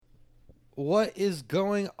What is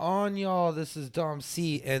going on, y'all? This is Dom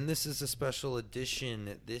C, and this is a special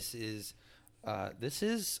edition. This is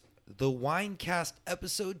the Winecast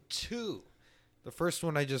episode 2. The first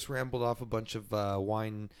one I just rambled off a bunch of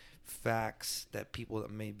wine facts that people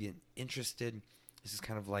that may be interested. This is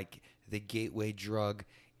kind of like the gateway drug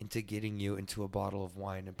into getting you into a bottle of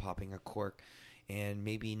wine and popping a cork, and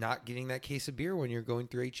maybe not getting that case of beer when you're going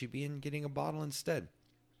through HEB and getting a bottle instead.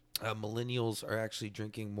 Millennials are actually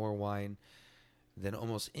drinking more wine than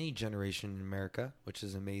almost any generation in America, which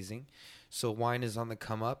is amazing. So wine is on the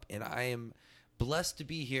come up, and I am blessed to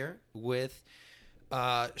be here with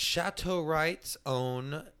Chateau Wright's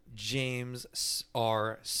own James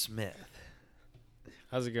R. Smith.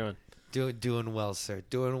 How's it going? Doing well, sir.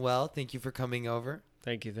 Doing well. Thank you for coming over.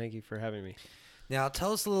 Thank you for having me. Now,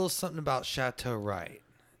 tell us a little something about Chateau Wright.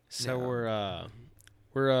 So we're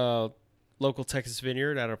a local Texas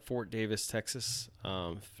vineyard out of Fort Davis, Texas.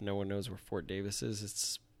 If no one knows where Fort Davis is,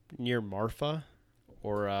 it's near Marfa,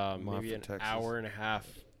 or maybe an Texas. hour and a half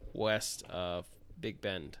west of Big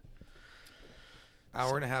Bend.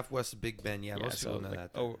 Hour and a half west of Big Bend. Yeah, most so people know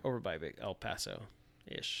like that. over by Big El Paso,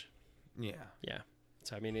 ish. Yeah.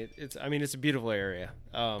 So it's a beautiful area.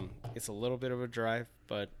 It's a little bit of a drive,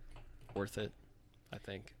 but worth it, I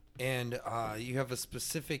think. And you have a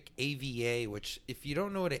specific AVA, which, if you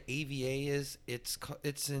don't know what an AVA is, it's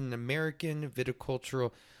an American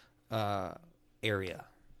viticultural area,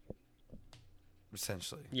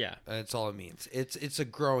 essentially. Yeah. That's all it means. It's a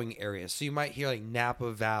growing area. So you might hear like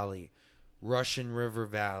Napa Valley, Russian River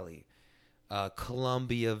Valley,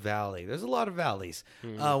 Columbia Valley. There's a lot of valleys.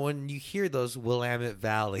 Mm-hmm. When you hear those, Willamette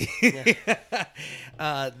Valley,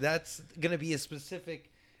 that's going to be a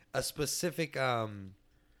specific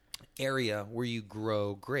area where you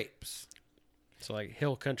grow grapes. So like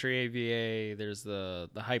Hill Country AVA, there's the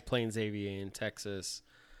High Plains AVA in Texas.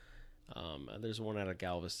 There's one out of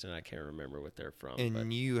Galveston. I can't remember what they're from.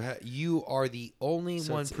 And you are the only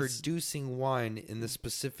one producing wine in the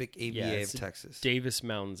specific AVA of Texas. Davis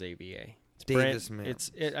Mountains AVA.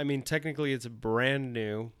 Mountains. Technically it's brand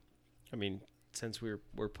new. I mean, since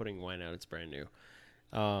we're putting wine out, it's brand new.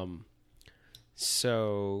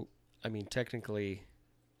 So I mean, technically,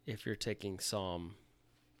 if you're taking some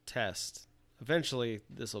test, eventually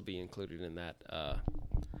this will be included in that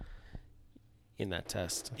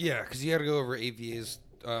test. Yeah, because you got to go over AVAs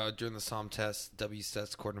during the SOM test,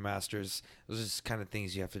 WSETs, quartermasters. Those are just kind of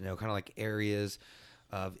things you have to know, kind of like areas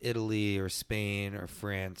of Italy or Spain or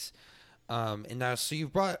France. And now, so you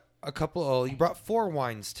brought you brought 4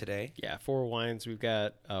 wines today. Yeah, 4 wines. We've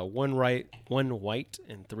got one white,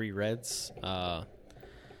 and 3 reds.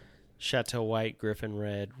 Chateau White, Griffin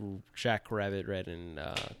Red, Jack Rabbit Red, and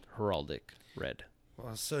Heraldic Red.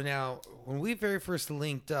 Well, so now, when we very first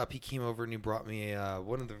linked up, he came over and he brought me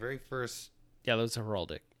one of the very first. Yeah, that was a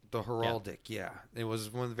Heraldic. The Heraldic, yeah. It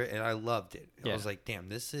was one of the and I loved it. Yeah. I was like, damn,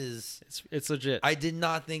 this is... It's legit. I did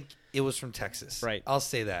not think it was from Texas. Right. I'll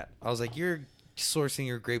say that. I was like, you're sourcing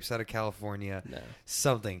your grapes out of California. No.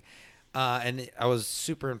 Something. And I was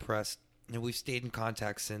super impressed. And we've stayed in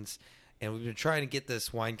contact since. And we've been trying to get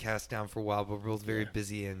this wine cast down for a while, but we're both very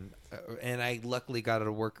busy. And I luckily got out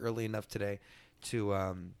of work early enough today to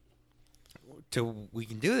we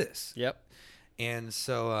can do this. Yep. And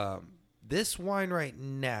so this wine right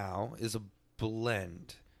now is a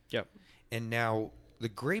blend. Yep. And now the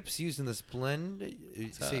grapes used in this blend,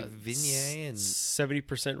 say Viognier and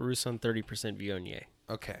 70% Roussanne, 30% Viognier.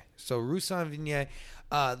 Okay, so Roussanne, Viognier,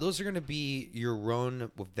 those are going to be your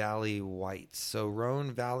Rhone Valley whites. So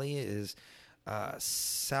Rhone Valley is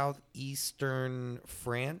southeastern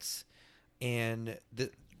France, and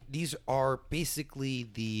these are basically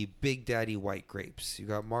the Big Daddy white grapes. You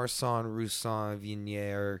got Marsanne, Roussanne,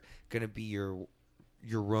 Viognier are going to be your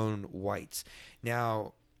Rhone whites.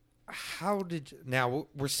 Now,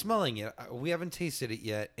 we're smelling it. We haven't tasted it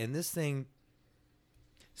yet, and this thing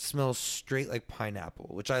smells straight like pineapple,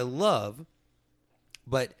 which I love,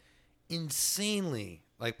 but insanely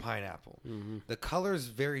like pineapple. Mm-hmm. The color is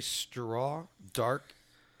very straw, dark.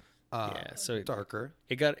 Darker.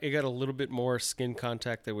 It got a little bit more skin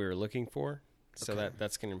contact that we were looking for, so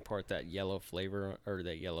that's going to impart that yellow flavor or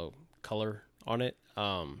that yellow color on it.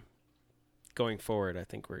 Going forward, I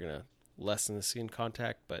think we're going to lessen the skin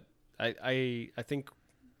contact, but I think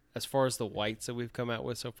as far as the whites that we've come out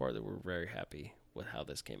with so far, that we're very happy with how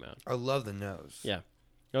this came out. I love the nose. Yeah,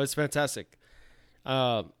 no, it's fantastic.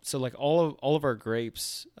 So like all of our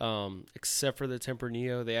grapes, except for the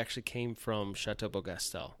Tempranillo, they actually came from Chateau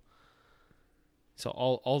Beaugastel. So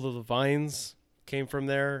all of the vines came from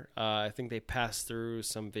there. I think they passed through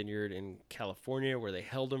some vineyard in California where they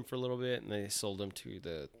held them for a little bit, and they sold them to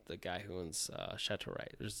the guy who owns Chateau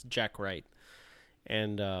Wright. There's Jack Wright.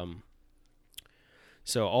 And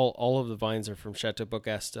so all of the vines are from Chateau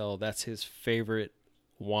Beaucastel. That's his favorite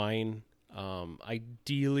wine.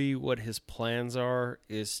 Ideally, what his plans are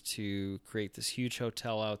is to create this huge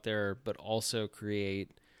hotel out there, but also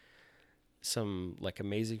create some like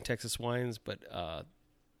amazing Texas wines. But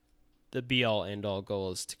the be-all, end-all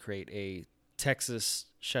goal is to create a Texas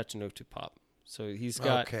Chateauneuf Pop. So he's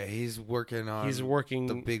got... Okay, he's working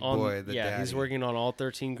the big on, boy, the daddy. He's working on all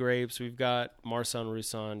 13 grapes. We've got Marsanne,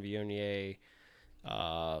 Roussanne, Viognier.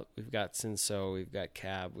 We've got Cinsault. We've got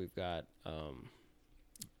Cab. We've got some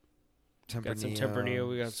Tempranillo.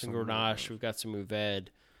 We've got some Grenache. We've got some Mourvèdre.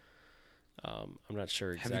 I'm not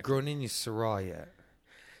sure exactly. Have you grown any Syrah yet?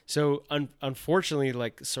 So, unfortunately,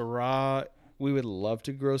 like Syrah, we would love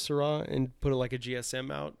to grow Syrah and put it like a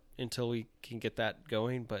GSM out until we can get that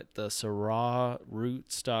going. But the Syrah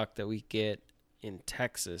root stock that we get in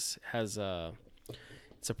Texas has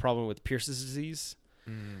it's a problem with Pierce's disease,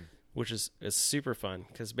 which is super fun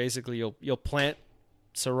because basically you'll plant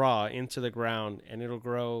Syrah into the ground and it'll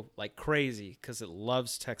grow like crazy because it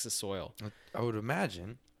loves Texas soil. I would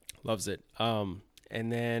imagine. Loves it. And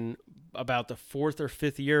then about the 4th or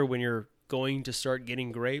 5th year when you're going to start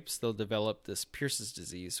getting grapes, they'll develop this Pierce's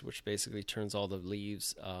disease, which basically turns all the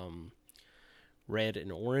leaves red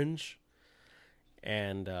and orange.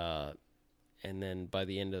 And then by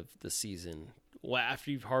the end of the season,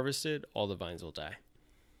 after you've harvested, all the vines will die.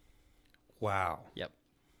 Wow. Yep.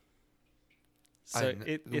 So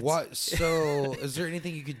So is there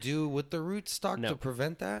anything you could do with the root stock to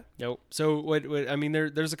prevent that? Nope. So what I mean,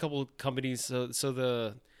 there's a couple of companies. So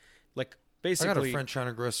the like basically, I got a friend trying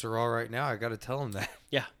to grow Syrah right now. I got to tell him that.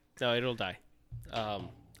 Yeah. No, it'll die. I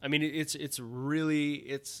mean, it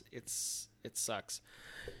sucks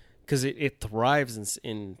because it thrives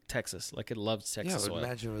in Texas. Like it loves Texas. Yeah, I would soil.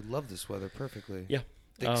 imagine it would love this weather perfectly. Yeah.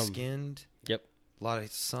 Thick skinned. Yep. A lot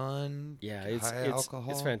of sun. Yeah, high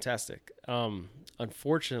alcohol. It's fantastic.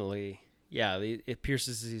 Unfortunately, yeah, it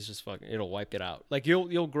Pierce's disease just it'll wipe it out. Like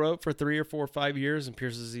you'll grow it for 3 or 4 or 5 years, and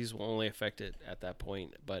Pierce's disease will only affect it at that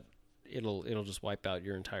point. But it'll just wipe out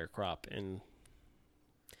your entire crop. And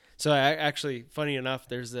so I actually, funny enough,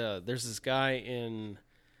 there's this guy in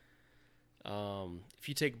if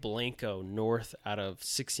you take Blanco north out of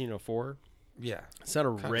 1604. Yeah, it's not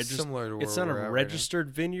a It's not a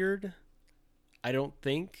registered vineyard. I don't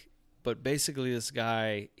think, but basically this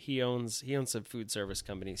guy, he owns some food service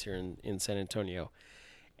companies here in San Antonio,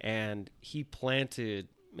 and he planted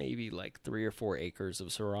maybe like 3 or 4 acres of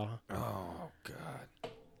Syrah. Oh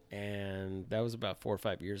God. And that was about 4 or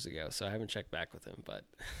 5 years ago, so I haven't checked back with him, but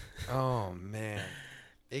oh man.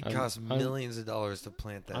 It costs millions of dollars to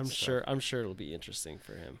plant that stuff. I'm sure it'll be interesting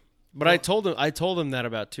for him. But I told him that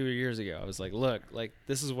about 2 years ago. I was like, "Look, like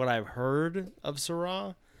this is what I've heard of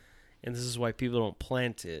Syrah. And this is why people don't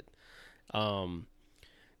plant it.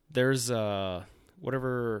 There's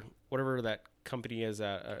whatever that company is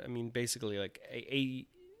at. I mean, basically like A&M.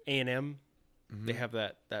 Mm-hmm. They have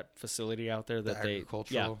that facility out there that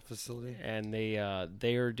agricultural facility, and they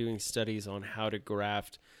are doing studies on how to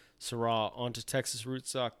graft Syrah onto Texas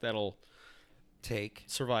rootstock that'll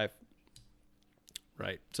survive.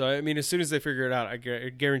 Right. So I mean, as soon as they figure it out, I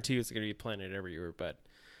guarantee you it's going to be planted every year. But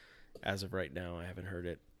as of right now, I haven't heard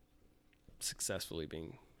it successfully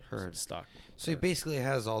being stocked. So he basically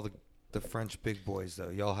has all the French big boys, though.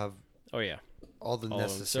 Y'all have all the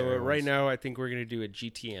necessary. So right now, I think we're going to do a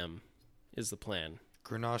GTM is the plan.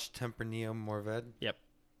 Grenache, Tempranillo, Mourvèdre. Yep.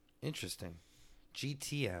 Interesting.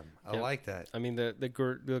 GTM. I like that. I mean, the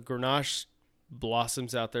Grenache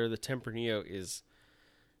blossoms out there. The Tempranillo is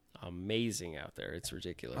amazing out there. It's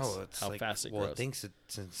ridiculous. Oh, it's how fast it grows. Well, it thinks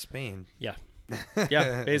it's in Spain. Yeah.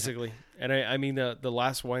 Yeah, basically. And I mean the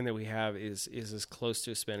last wine that we have is as close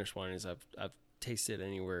to a Spanish wine as I've tasted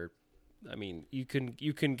anywhere. I mean, you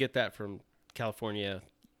can get that from California,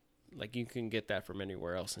 like you can get that from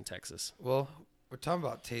anywhere else in Texas. Well, we're talking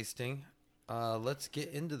about tasting. Let's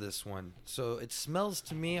get into this one. So it smells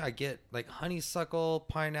to me, I get like honeysuckle,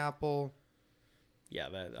 pineapple. Yeah,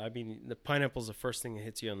 the pineapple's the first thing that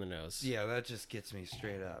hits you on the nose. Yeah, that just gets me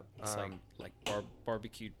straight up. It's like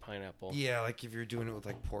barbecued pineapple. Yeah, like if you're doing it with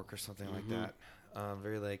like pork or something like that.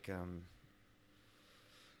 Very like what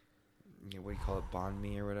do you call it, banh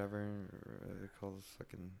mi or whatever? They call those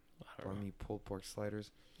fucking banh mi pulled pork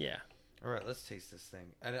sliders. Yeah. All right, let's taste this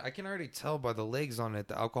thing. And I can already tell by the legs on it,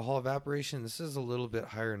 the alcohol evaporation. This is a little bit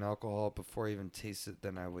higher in alcohol before I even taste it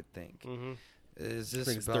than I would think. Mm-hmm. Is I this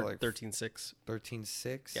think it's about like 13.6.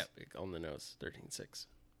 13.6? Yep, on the nose, 13.6.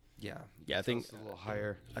 Yeah. Yeah, I think it's a little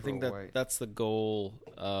higher. I think for a that white. that's the goal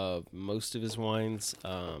of most of his wines.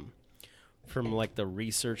 From like the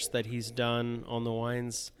research that he's done on the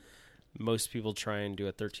wines, most people try and do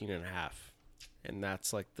a 13.5, and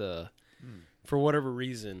that's like for whatever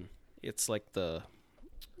reason, it's like the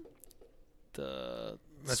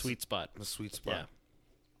sweet spot. The sweet spot. Yeah.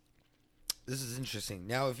 This is interesting.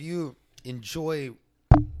 Now, if you enjoy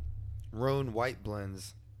Rhone white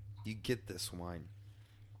blends, you get this wine.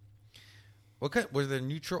 What kind? Were there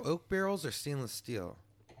neutral oak barrels or stainless steel?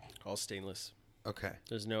 All stainless. Okay.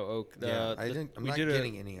 There's no oak. Yeah, I'm not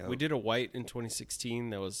getting any oak. We did a white in 2016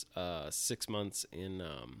 that was 6 months in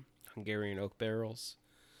Hungarian oak barrels.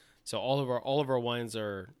 So all of our wines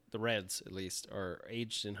are, the reds at least, are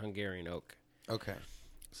aged in Hungarian oak. Okay.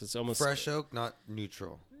 So it's almost Fresh oak, not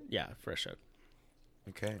neutral. Yeah, fresh oak.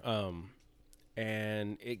 Okay.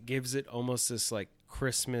 And it gives it almost this like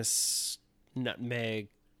Christmas nutmeg,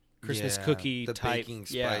 Christmas cookie the type baking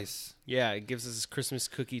spice. Yeah, it gives us this Christmas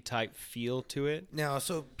cookie type feel to it. Now,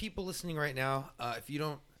 so people listening right now, if you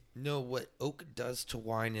don't know what oak does to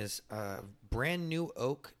wine, is brand new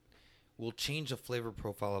oak will change the flavor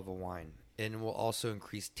profile of a wine and will also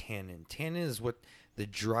increase tannin. Tannin is what the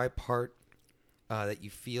dry part that you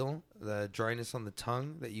feel, the dryness on the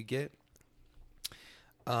tongue that you get.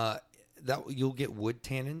 That you'll get wood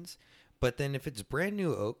tannins, but then if it's brand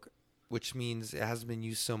new oak, which means it hasn't been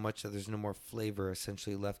used so much that there's no more flavor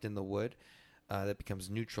essentially left in the wood, that becomes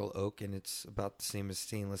neutral oak, and it's about the same as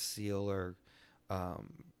stainless steel or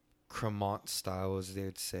Cremant style, as they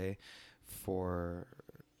would say, for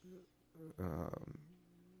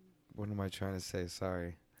what am I trying to say?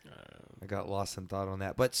 Sorry. I got lost in thought on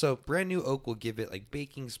that. But so brand new oak will give it like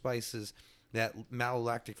baking spices. That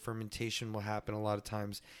malolactic fermentation will happen a lot of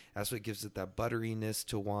times. That's what gives it that butteriness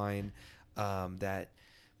to wine, that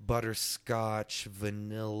butterscotch,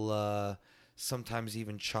 vanilla, sometimes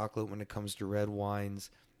even chocolate when it comes to red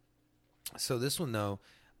wines. So this one though,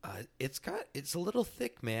 it's a little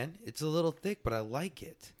thick, man. It's a little thick, but I like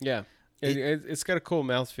it. Yeah. It's got a cool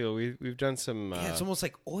mouthfeel. We've done some. Yeah, it's almost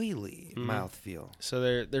like oily mouthfeel.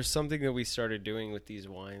 So there's something that we started doing with these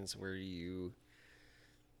wines where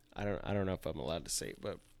I don't know if I'm allowed to say it,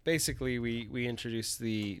 but basically we introduced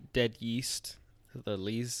the dead yeast, the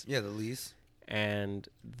lees. Yeah, the lees. And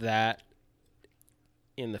that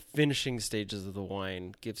in the finishing stages of the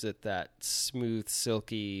wine gives it that smooth,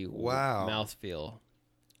 silky mouthfeel.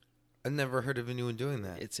 I've never heard of anyone doing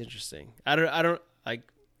that. It's interesting. I don't know.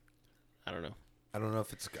 I don't know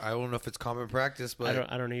if it's common practice,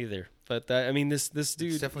 but I don't either. But this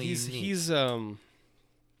dude, definitely he's an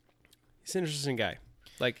interesting guy.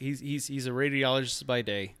 Like he's a radiologist by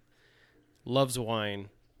day, loves wine,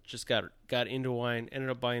 just got into wine, ended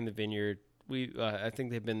up buying the vineyard. I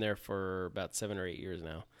think they've been there for about 7 or 8 years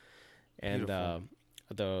now, and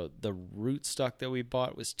the root stock that we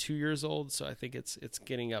bought was 2 years old, so I think it's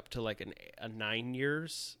getting up to like a 9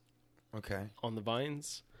 years. Okay. On the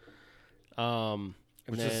vines.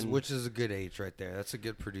 Which is a good age right there. That's a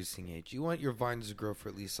good producing age. You want your vines to grow for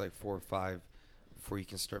at least like 4 or 5 before you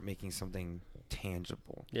can start making something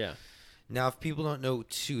tangible. Yeah. Now, if people don't know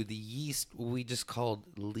too, the yeast we just called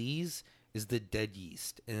lees is the dead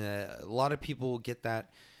yeast, and a lot of people will get that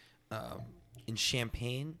in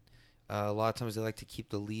champagne. A lot of times they like to keep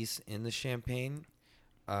the lees in the champagne.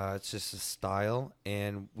 It's just a style,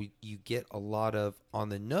 and you get a lot of on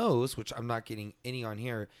the nose, which I'm not getting any on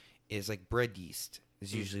here. Is like bread yeast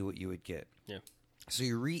is usually what you would get. Yeah. So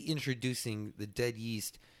you're reintroducing the dead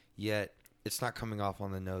yeast, yet it's not coming off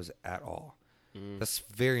on the nose at all. That's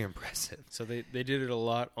very impressive. So they did it a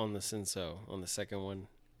lot on the Cinsault, on the second one,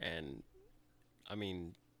 and I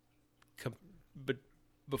mean, but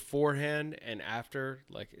beforehand and after,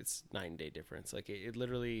 like it's 9-day difference. Like it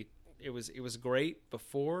literally, it was great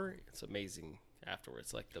before. It's amazing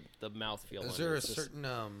afterwards. Like the mouthfeel. Is there a certain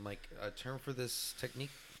like a term for this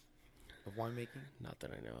technique of winemaking? Not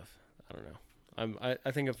that I know of. I don't know.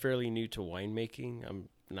 I think I'm fairly new to winemaking. I'm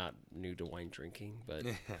not new to wine drinking, but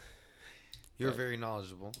you're very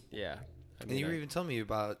knowledgeable. Yeah. And you were even telling me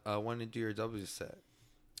about wanting to do your W set.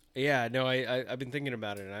 Yeah, no, I've been thinking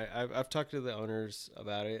about it, and I've talked to the owners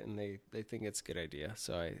about it, and they think it's a good idea.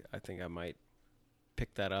 So I think I might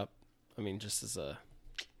pick that up. I mean, just as a,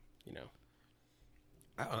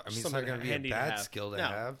 it's not going to be a bad skill to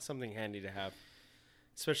have. Something handy to have,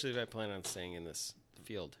 especially if I plan on staying in this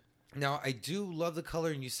field. Now, I do love the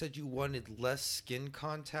color, and you said you wanted less skin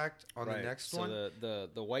contact on the next one. So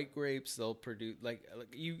the white grapes, they'll produce like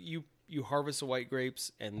you harvest the white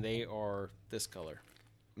grapes, and they are this color.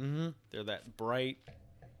 Mm-hmm. They're that bright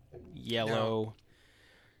yellow.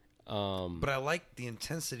 But I like the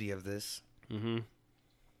intensity of this. Mm-hmm.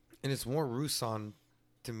 And it's more Roussan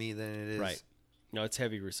to me than it is. Right. No, it's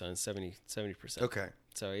heavy Roussan, 70%. Okay.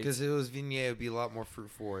 So because it was Viognier, it would be a lot more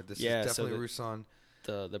fruit forward. This is definitely Roussan.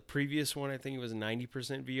 The previous one, I think it was 90%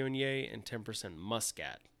 Viognier and 10%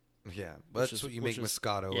 Muscat. Yeah, that's what you make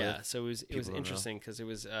Moscato with. Yeah, so it was interesting because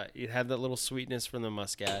it had that little sweetness from the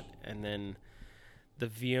Muscat, and then the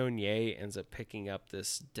Viognier ends up picking up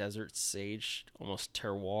this desert sage, almost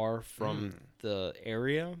terroir from the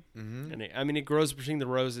area. Mm-hmm. And it grows between the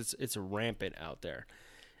rows. It's rampant out there.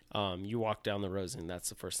 You walk down the rows, and that's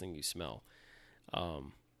the first thing you smell.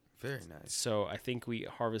 Very nice. So I think we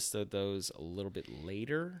harvested those a little bit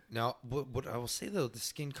later. Now, what I will say, though, the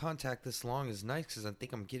skin contact this long is nice because I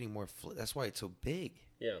think I'm getting more that's why it's so big.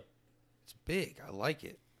 Yeah. It's big. I like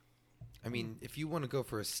it. I mean, if you want to go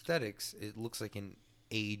for aesthetics, it looks like an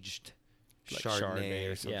aged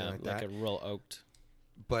Chardonnay or something like that. Like a real oaked.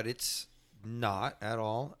 But it's not at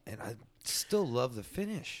all, and I still love the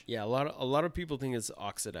finish. Yeah, a lot of people think it's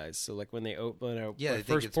oxidized. So like when they open it, they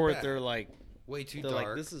first pour it, they're like way too they're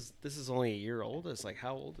dark. Like, this is only a year old. It's like,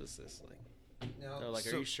 how old is this? Like, they're like,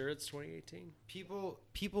 are you sure it's 2018?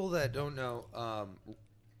 People that don't know,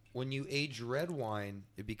 when you age red wine,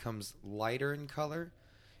 it becomes lighter in color,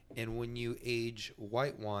 and when you age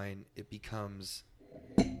white wine, it becomes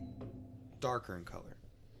darker in color.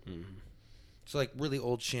 Mm-hmm. So like really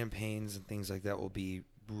old champagnes and things like that will be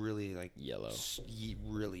really like yellow,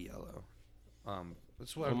 really yellow.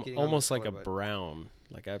 That's what I'm getting almost like a brown.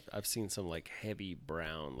 Like I've seen some like heavy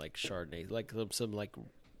brown, like Chardonnay, like some like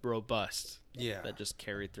robust. Yeah, that just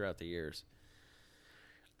carried throughout the years.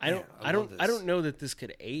 I don't know that this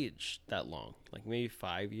could age that long. Like maybe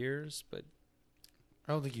 5 years, but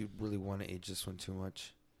I don't think you really want to age this one too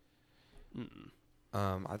much.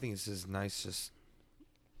 I think this is nice.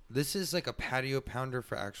 This is like a patio pounder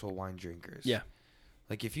for actual wine drinkers. Yeah.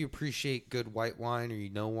 Like if you appreciate good white wine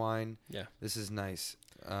or wine, this is nice.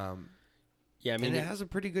 Yeah, I mean, and it has a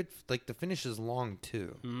pretty good, like the finish is long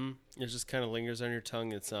too. Mm-hmm. It just kind of lingers on your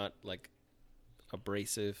tongue. It's not like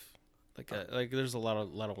abrasive. Like there's a lot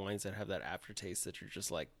of wines that have that aftertaste that you're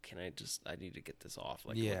just like, I need to get this off.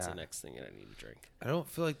 Like, what's the next thing that I need to drink? I don't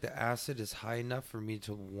feel like the acid is high enough for me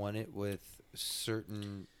to want it with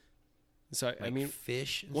certain. So like, I mean,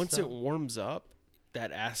 fish. And once stuff. it warms up,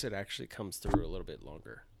 that acid actually comes through a little bit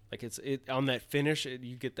longer. Like it on that finish,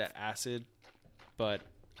 you get that acid, but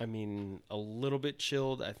I mean, a little bit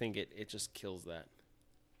chilled, I think it just kills that.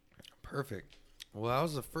 Perfect. Well, that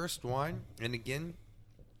was the first wine, and again,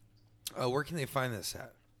 where can they find this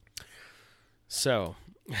at? So,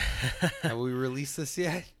 have we released this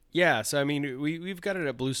yet? Yeah, so I mean, we've got it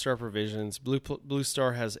at Blue Star Provisions. Blue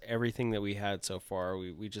Star has everything that we had so far.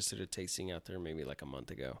 We just did a tasting out there maybe like a month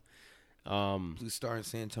ago. Blue Star in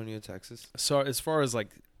San Antonio, Texas. So as far as like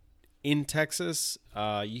in Texas,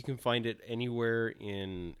 you can find it anywhere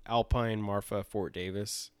in Alpine, Marfa, Fort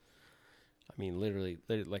Davis. I mean, literally,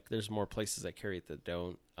 like there's more places that carry it that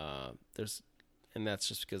don't. And that's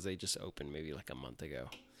just because they just opened maybe like a month ago.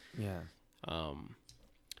 Yeah.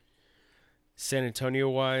 San Antonio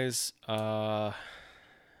wise,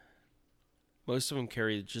 most of them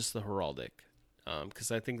carry just the Heraldic,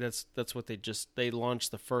 because I think that's what they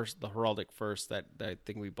launched the Heraldic first. That I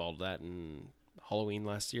think we balled that in Halloween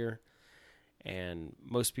last year, and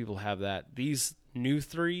most people have that. These new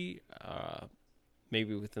three,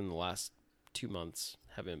 maybe within the last 2 months,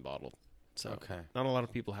 have been bottled. So not a lot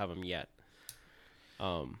of people have them yet.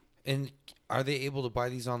 And are they able to buy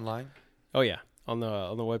these online? Oh yeah. On the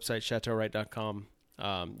website chateauwright.com,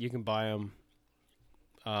 you can buy them.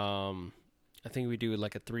 I think we do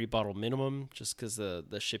like a 3-bottle minimum just because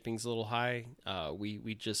the shipping's a little high.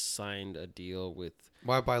 We just signed a deal with.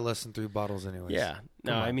 Why buy less than 3 bottles anyways? Yeah,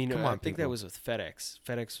 no, I mean I think people. that was with FedEx.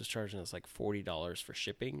 FedEx was charging us like $40 for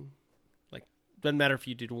shipping. Like doesn't matter if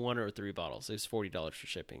you did 1 or 3 bottles. It was $40 for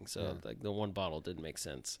shipping. So like the 1 bottle didn't make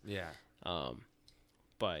sense. Yeah.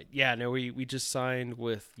 But yeah, no, we just signed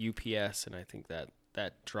with UPS, and I think that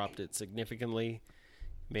dropped it significantly,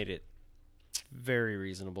 made it very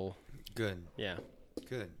reasonable. Good. Yeah.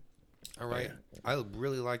 Good. All right. Yeah. I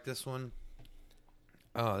really like this one.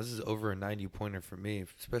 Oh, this is over a 90 pointer for me,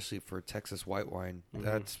 especially for Texas white wine. Mm-hmm.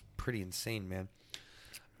 That's pretty insane, man.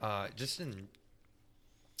 Just in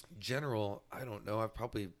general, I don't know. I'm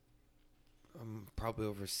probably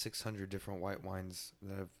over 600 different white wines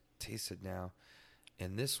that I've tasted now.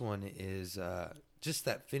 And this one is just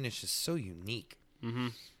that finish is so unique. Mm-hmm.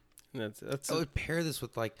 That's I would pair this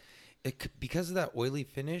with like because of that oily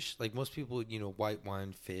finish, like most people, white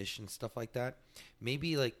wine, fish, and stuff like that.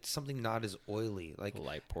 Maybe like something not as oily, like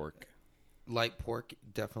Light pork. light pork,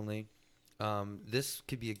 definitely. This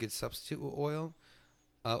could be a good substitute with oil,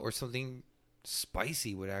 or something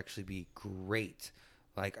spicy would actually be great,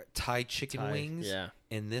 like Thai chicken wings. Yeah.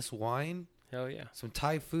 In this wine, Hell yeah. some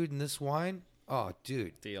Thai food in this wine. Oh,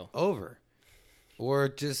 dude, Deal. over. Or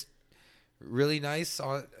just really nice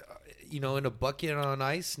on, in a bucket on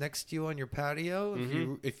ice next to you on your patio.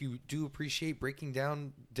 If you do appreciate breaking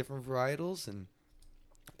down different varietals, and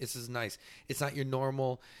this is nice. It's not your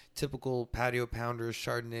normal, typical patio pounder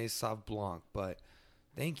Chardonnay Sauv Blanc, but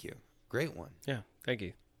thank you, great one. Yeah. Thank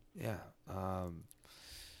you. Yeah, Go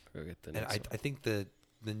get the and next one. I think the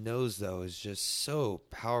nose though is just so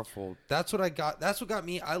powerful. That's what I got. That's what got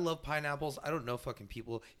me. I love pineapples. I don't know fucking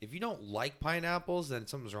people. If you don't like pineapples, then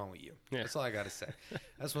something's wrong with you. Yeah. That's all I gotta say.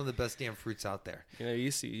 That's one of the best damn fruits out there. You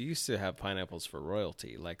used to have pineapples for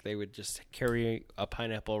royalty. Like they would just carry a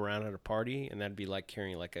pineapple around at a party, and that'd be like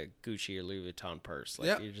carrying like a Gucci or Louis Vuitton purse. Like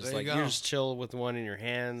Yep, you're just there like you go. you're just chill with one in your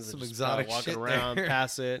hands, Some and just exotic walking shit around, there.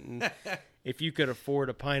 pass it, and if you could afford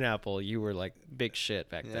a pineapple, you were like big shit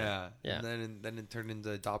back then. Yeah, Yeah. And then it turned into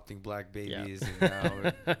adopting black babies, and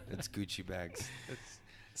now it's Gucci bags.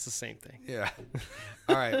 It's the same thing. Yeah.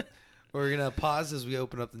 All right, we're gonna pause as we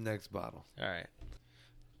open up the next bottle. All right.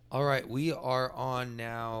 All right, we are on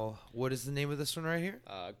now. What is the name of this one right here?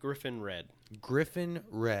 Griffin Red. Griffin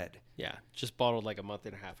Red. Yeah, just bottled like a month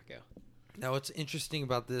and a half ago. Now, what's interesting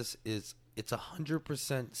about this is it's 100%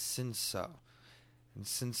 Cinsault. And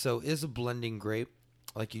Cinsault is a blending grape,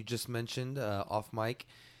 like you just mentioned off mic.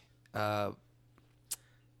 Yeah,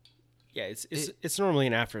 it's normally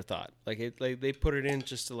an afterthought. Like they put it in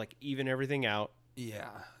just to like even everything out. Yeah,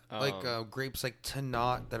 like grapes like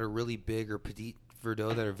Tannat that are really big, or Petit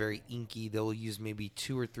Verdot that are very inky. They'll use maybe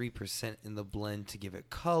 2 or 3% in the blend to give it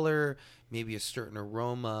color, maybe a certain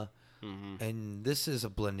aroma. Mm-hmm. And this is a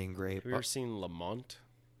blending grape. Have you ever seen Lamont?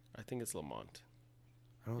 I think it's Lamont.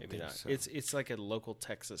 I don't Maybe think not. so. It's like a local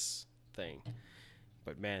Texas thing.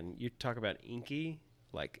 But man, you talk about inky,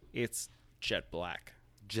 like it's jet black.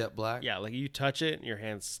 Jet black. Yeah, like you touch it and your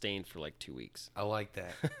hand's stained for like 2 weeks. I like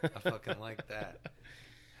that. I fucking like that.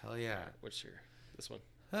 Hell yeah. What's this one?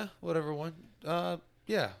 Whatever one.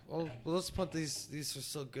 Yeah. Well, let's put these. These are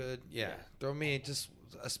so good. Yeah. Throw me just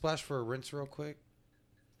a splash for a rinse real quick.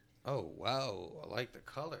 Oh wow, I like the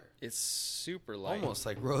color. It's super light. Almost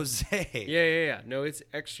like rosé. Yeah. No, it's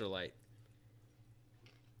extra light.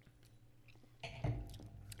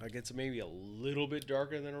 Like it's maybe a little bit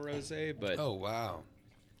darker than a rosé, but Oh wow,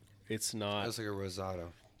 it's not. that's like a rosado.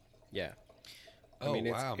 Yeah. Oh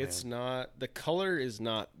wow, it's man. not, the color is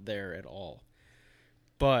not there at all.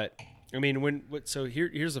 But I mean, so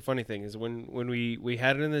here's the funny thing is when we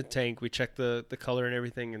had it in the tank, we checked the color and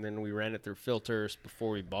everything, and then we ran it through filters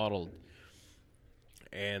before we bottled,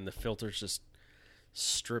 and the filters just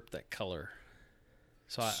stripped that color.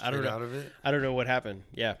 So I don't Straight know. out of it. I don't know what happened.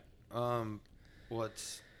 Yeah.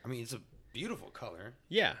 It's a beautiful color.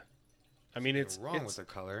 Yeah. I mean, What's wrong with the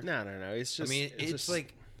color? No. It's just. it's just,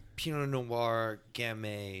 like Pinot Noir,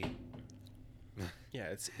 Gamay. Yeah,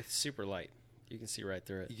 it's super light. You can see right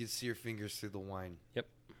through it. You can see your fingers through the wine. Yep.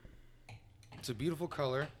 It's a beautiful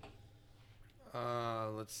color.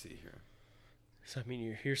 Let's see here. So I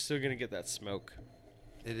mean, you're still gonna get that smoke.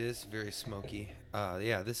 It is very smoky.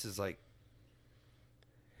 Yeah, this is like,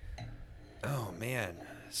 oh man,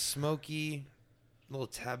 smoky, little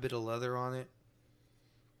tad bit of leather on it.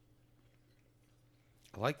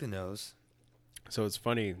 I like the nose. So it's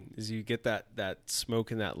funny is you get that smoke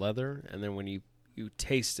in that leather, and then when you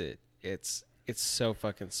taste it, it's so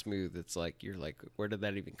fucking smooth. It's like you're like, where did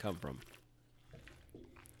that even come from?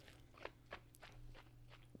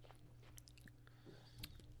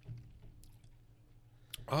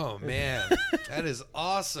 Oh man, that is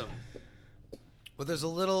awesome. But there's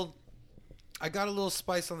I got a little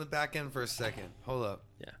spice on the back end for a second. Hold up.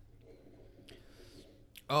 Yeah.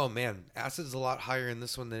 Oh man, acid's a lot higher in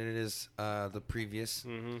this one than it is the previous.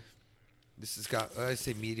 Mm-hmm. This has got, I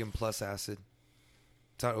say, medium plus acid.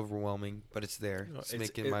 It's not overwhelming, but it's there. It's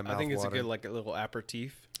making my mouth I think it's water. a good like a little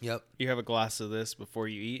aperitif. Yep. You have a glass of this before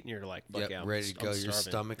you eat, and you're like, fuck yeah, ready to go. I'm Your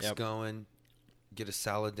starving. stomach's Yep. going. Get a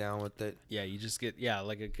salad down with it. Yeah, you just get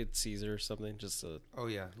like a good Caesar or something. Just a. Oh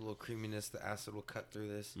yeah, a little creaminess. The acid will cut through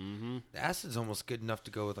this. Mm-hmm. The acid's almost good enough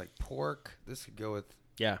to go with like pork. This could go with.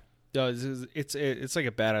 Yeah. No, it's like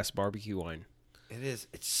a badass barbecue wine. It is.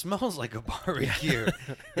 It smells like a barbecue.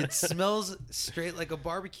 It smells straight like a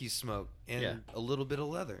barbecue smoke and a little bit of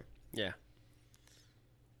leather. Yeah.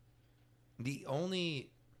 The only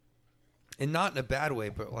And not in a bad way,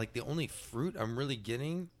 but like the only fruit I'm really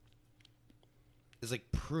getting is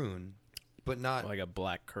like prune, but not Like a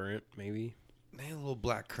black currant, maybe. maybe a little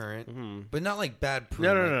black currant, Mm-hmm. but not like bad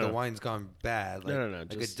prune. No. The wine's gone bad. Like, No. Like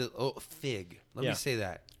Just, fig. Let Yeah. me say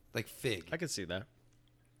that. Like fig. I could see that.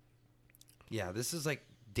 Yeah, this is like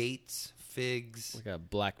dates, figs. Like a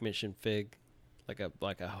black mission fig, like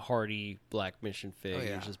a hearty black mission fig. Oh,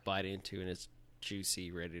 yeah. You just bite into and it's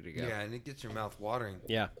juicy, ready to go. Yeah, and it gets your mouth watering.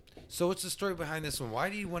 Yeah. So what's the story behind this one? Why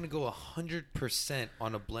do you want to go 100%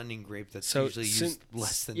 on a blending grape that's So usually used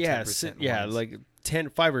less than 10%? Yeah, wines? like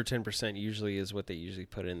 5 or 10% usually is what they usually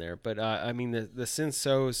put in there. But I mean the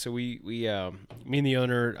Cinsault. So we me and the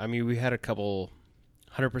owner. I mean we had a couple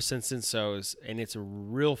 100% Cinsaults, and it's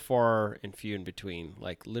real far and few in between.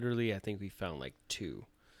 Like literally, I think we found like 2.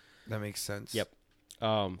 That makes sense. Yep.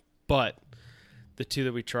 But the 2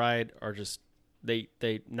 that we tried are just they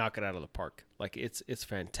knock it out of the park. Like it's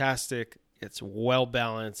fantastic. It's well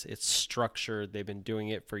balanced. It's structured. They've been doing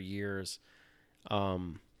it for years.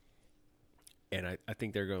 And I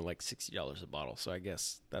think they're going like $60 a bottle. So I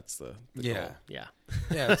guess that's the Yeah. goal. Yeah.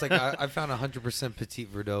 Yeah, it's like I found 100% Petit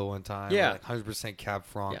Verdot one time. Yeah. Like 100% Cab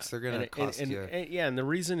Franc. Yeah. They're going to cost you. And the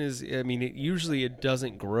reason is, I mean, usually it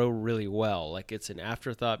doesn't grow really well. Like it's an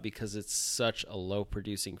afterthought because it's such a low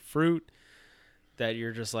producing fruit that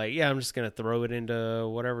you're just like, yeah, I'm just going to throw it into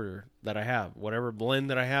whatever that I have. Whatever blend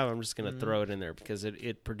that I have, I'm just going to throw it in there because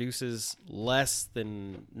it produces less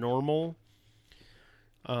than normal.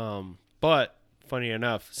 But funny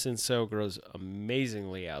enough, Cinsault grows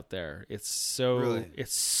amazingly out there. It's so Really?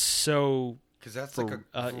 Because that's for- like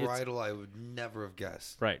a it's- varietal I would never have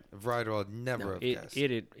guessed. right. A varietal I'd never have guessed.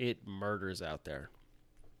 It murders out there.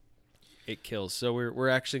 It kills. So we're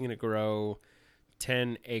actually going to grow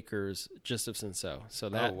 10 acres just of Cinsault. So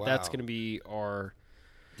that's wow. going to be our.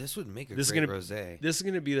 This would make a This is great gonna- rosé. This is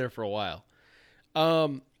going to be there for a while.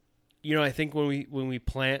 I think when we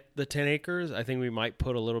plant the 10 acres, I think we might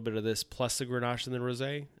put a little bit of this plus the Grenache and the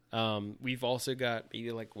rosé. We've also got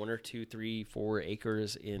maybe like 1 or 2, 3, 4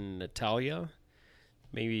 acres in Natalia,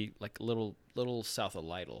 maybe like little south of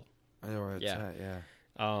Lytle. I know where it's Yeah. at,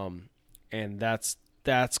 yeah. And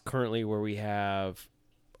that's currently where we have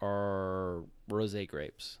our rosé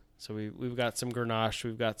grapes. So we've got some Grenache,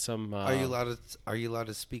 we've got some. Are you allowed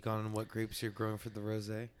to speak on what grapes you're growing for the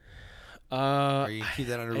rosé? Or you keep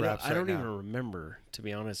that under I wraps don't right now? even remember, to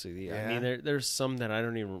be honest with you. Yeah? I mean, there's some that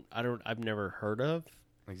I've never heard of.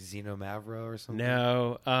 Like Zeno Mavro or something?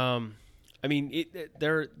 No, I mean,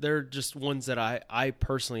 they're just ones that I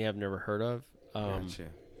personally have never heard of. Gotcha.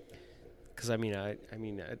 Because I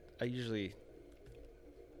usually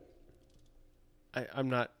I'm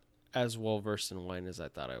not as well versed in wine as I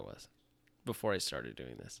thought I was before I started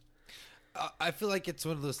doing this. I feel like it's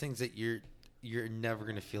one of those things that you're never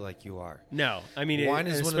going to feel like you are. No, I mean, Wine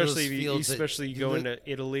is one of those fields that especially you you go look- into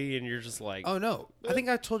Italy and you're just like, Oh, no. I think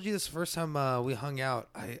I told you this the first time we hung out.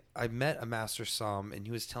 I met a master som, and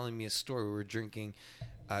he was telling me a story. We were drinking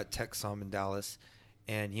Tech Som in Dallas,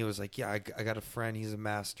 and he was like, yeah, I got a friend. He's a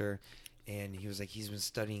master. And he was like, he's been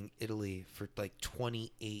studying Italy for like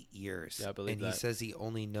 28 years. Yeah, I believe and that. he says he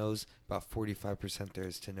only knows about 45% there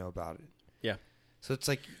is to know about it. yeah. So it's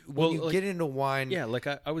like when Well, you like- get into wine. Yeah, like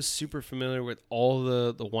I was super familiar with all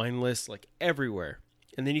the wine lists, like everywhere.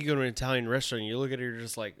 And then you go to an Italian restaurant, and you look at it, you're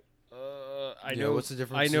just like, I Yeah, know what's the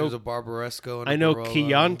difference I know, between a Barbaresco and a I know Barolo?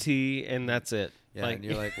 Chianti, and that's it. Yeah, like, and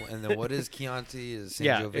you're like, and then what is Chianti? Is it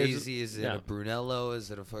Yeah, Sangiovese? Is it yeah. a Brunello?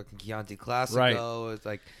 Is it a fucking Chianti Classico? Right. It's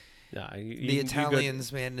like nah, the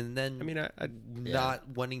Italians, man, and then I mean, I not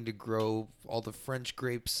wanting to grow all the French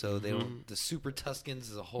grapes, so they don't. The Super Tuscans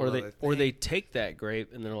is a whole or other they thing. or they take that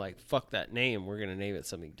grape and they're like, fuck that name, we're gonna name it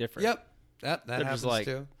something different. Yep, that They're happens just like,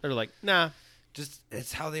 too. they're like, nah. Just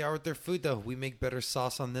it's how they are with their food, though. We make better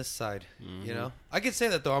sauce on this side, Mm-hmm. you know. I can say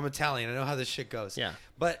that though. I'm Italian. I know how this shit goes. Yeah.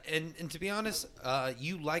 But and to be honest,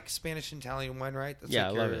 you like Spanish and Italian wine, right? That's Yeah,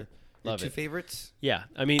 like I love your, it. Your Love two it. favorites. Yeah,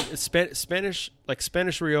 I mean, Spanish, like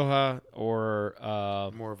Spanish Rioja or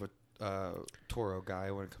More of a Toro guy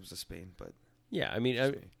when it comes to Spain, but yeah, I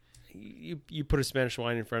mean, you put a Spanish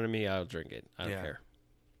wine in front of me, I'll drink it. I don't Yeah. care.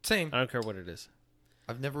 same. I don't care what it is.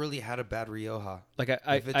 I've never really had a bad Rioja. Like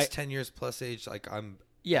If it's 10 years plus age, like I'm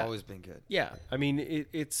Yeah. always been good. yeah, I mean,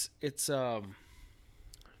 it's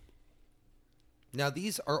Now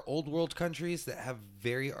these are old world countries that have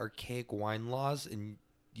very archaic wine laws, and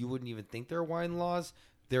you wouldn't even think they're wine laws.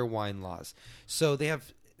 They're wine laws. So they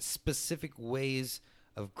have specific ways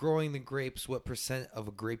of growing the grapes, what percent of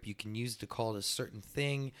a grape you can use to call it a certain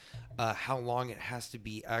thing, how long it has to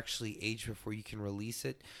be actually aged before you can release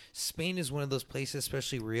it. Spain is one of those places,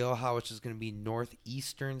 especially Rioja, which is going to be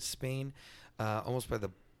northeastern Spain, almost by the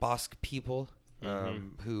Basque people,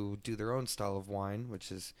 who do their own style of wine,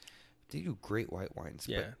 which is they do great white wines.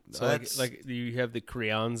 Yeah, so like you have the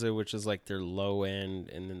Crianza, which is like their low end,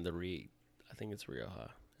 and then I think it's Rioja.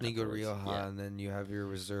 Then you go to Rioja, and then you have your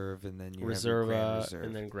Reserve, and then you have your Grand Reserve.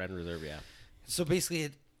 And then Grand Reserve, yeah. So basically,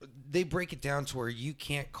 they break it down to where you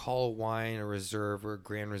can't call a wine a Reserve or a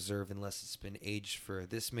Grand Reserve unless it's been aged for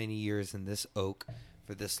this many years in this oak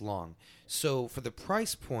for this long. So for the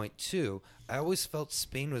price point, too, I always felt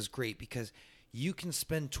Spain was great because you can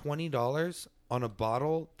spend $20 on a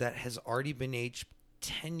bottle that has already been aged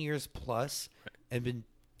 10 years plus and been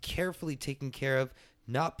carefully taken care of,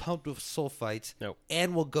 not pumped with sulfites,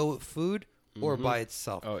 and will go with food or by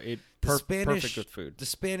itself. Oh, perfect with food. The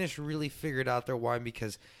Spanish really figured out their wine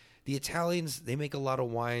because the Italians, they make a lot of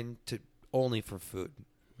wine only for food.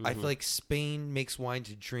 I feel like Spain makes wine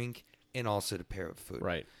to drink and also to pair with food.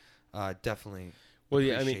 Right. Definitely. Well,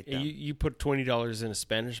 yeah, I mean, you put $20 in a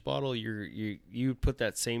Spanish bottle, you put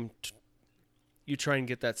that same... You try and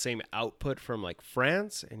get that same output from like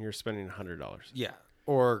France, and you're spending $100. Yeah,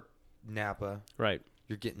 or Napa. Right,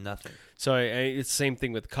 you're getting nothing. So it's the same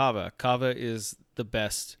thing with Cava. Cava is the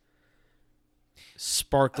best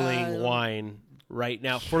sparkling wine right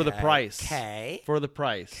now for the price. For the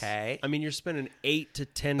price. I mean, you're spending $8 to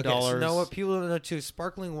 $10. So you know what people don't know too?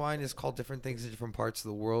 Sparkling wine is called different things in different parts of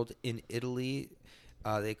the world. In Italy,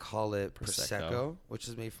 they call it Prosecco, which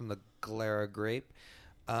is made from the Glera grape.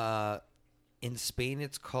 In Spain,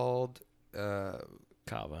 it's called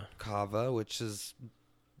Cava, which is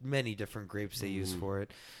many different grapes they use for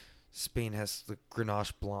it. Spain has the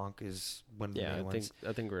Grenache Blanc is one of the main ones.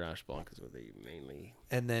 I think Grenache Blanc is what they mainly...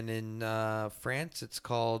 And then in France, it's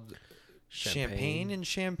called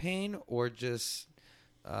Champagne or just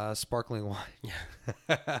sparkling wine.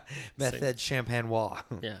 Method Champagnois.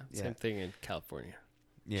 Yeah, same thing in California.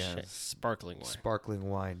 Yeah. Sparkling wine.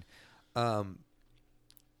 Sparkling wine.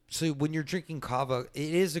 So when you're drinking Cava,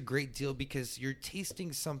 it is a great deal because you're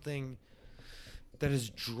tasting something that is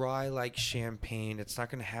dry like champagne. It's not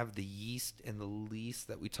going to have the yeast and the lees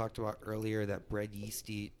that we talked about earlier, that bread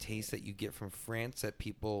yeasty taste that you get from France that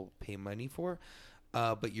people pay money for.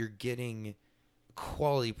 But you're getting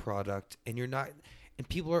quality product, and you're not... And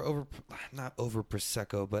people are not over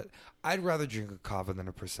Prosecco, but I'd rather drink a Cava than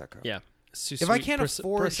a Prosecco. Yeah. If I can't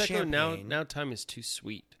afford Prosecco, champagne... now time is too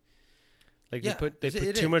sweet. Like Yeah, they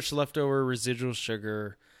put too much leftover residual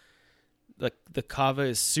sugar. Like the Cava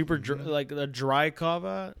is super dry. Like the dry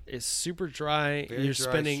Cava is super dry. Very you're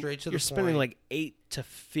dry, spending straight to you're the spending point. like $8 to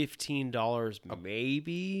 $15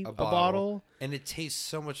 maybe a bottle. And it tastes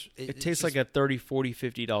so much. It tastes like a $30, $40,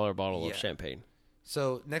 $50 bottle of Yeah. champagne.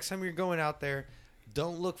 So next time you're going out there,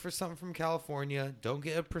 don't look for something from California. Don't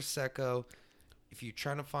get a Prosecco. If you're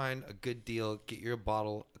trying to find a good deal, get your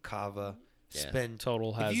bottle of Cava. Yeah,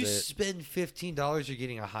 Total has it. If you spend $15, you're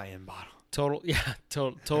getting a high-end bottle. Total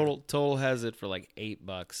has it for like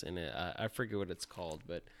 $8, and I forget what it's called,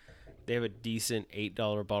 but they have a decent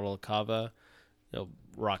 $8 bottle of Cava. They'll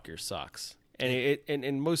rock your socks. And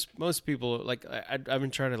and most people, like I've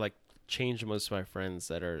been trying to like change most of my friends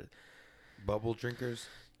that are Bubble drinkers.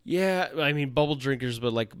 Yeah, I mean bubble drinkers,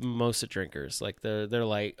 but like mimosa drinkers. Like they're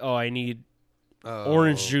like, oh, I need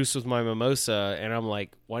orange juice with my mimosa, and I'm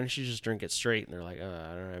like, why don't you just drink it straight? And they're like,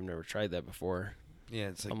 I don't know, I've never tried that before. Yeah,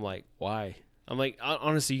 it's like, I'm like, why? I'm like,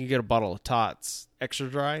 honestly, you can get a bottle of Tots extra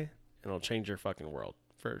dry, and it'll change your fucking world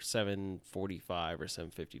for $7.45 or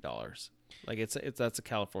 $7.50. Like that's a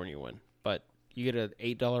California one, but you get an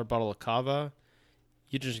 $8 bottle of Cava,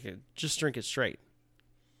 you just drink it straight.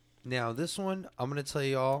 now this one, I'm gonna tell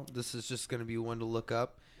you all. This is just gonna be one to look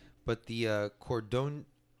up, but the Cordon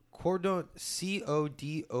Codorniu.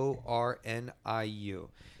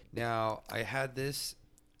 Now I had this,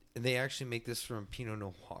 and they actually make this from Pinot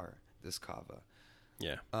Noir. This Cava.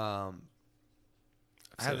 Yeah. I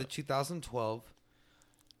have the 2012.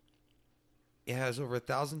 It has over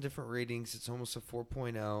 1,000 different ratings. It's almost a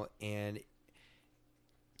 4.0, and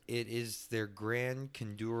it is their Grand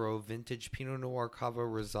Conduro Vintage Pinot Noir Cava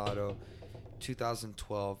Rosado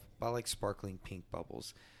 2012. I like sparkling pink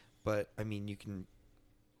bubbles, but I mean you can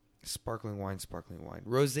sparkling wine.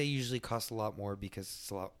 Rosé usually costs a lot more because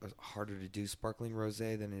it's a lot harder to do sparkling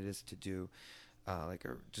rosé than it is to do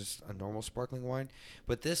just a normal sparkling wine.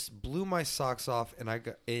 But this blew my socks off, and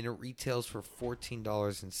it retails for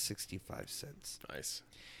 $14.65. Nice.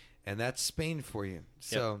 And that's Spain for you.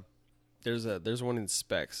 So There's one in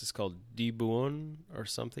Specs. It's called Dibon or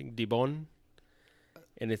something. Dibon,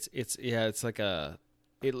 and it's like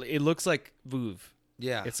it looks like Veuve.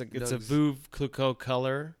 Yeah, it's a Veuve Clicquot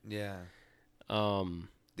color. Yeah, the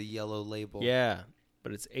yellow label. Yeah,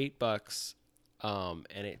 but it's $8,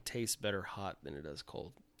 and it tastes better hot than it does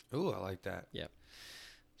cold. Ooh, I like that. Yeah,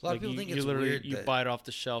 a lot of people think it's weird. You buy it off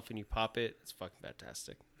the shelf and you pop it. It's fucking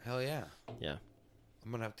fantastic. Hell yeah. Yeah. I'm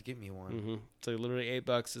going to have to get me one. Mm-hmm. So literally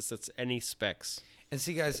 $8. That's any Specs. And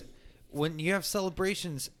see, guys, when you have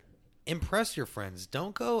celebrations, impress your friends.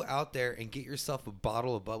 Don't go out there and get yourself a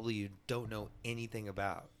bottle of bubbly you don't know anything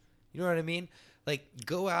about. You know what I mean? Like,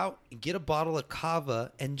 go out and get a bottle of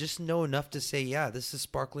cava and just know enough to say, yeah, this is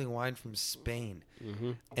sparkling wine from Spain.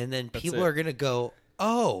 Mm-hmm. And then people are going to go,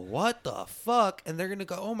 oh, what the fuck? And they're going to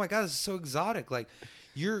go, oh, my God, this is so exotic. Like,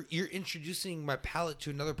 You're introducing my palate to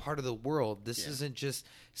another part of the world. This isn't just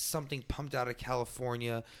something pumped out of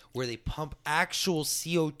California where they pump actual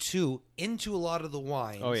CO2 into a lot of the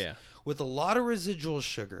wines. Oh, yeah. With a lot of residual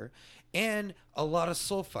sugar and a lot of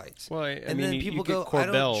sulfites. Well, and then people go, I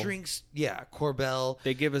don't drink. Yeah, Corbel.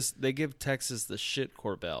 They give Texas the shit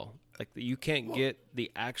Corbel. Like you can't get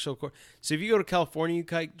the actual So if you go to California, you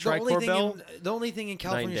try Corbel. The only thing in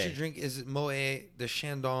California you should drink is Moet, the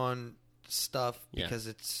Chandon stuff, because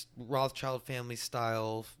it's Rothschild family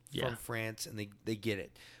style from France, and they get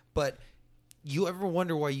it. But you ever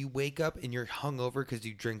wonder why you wake up and you're hungover because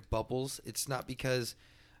you drink bubbles? It's not because,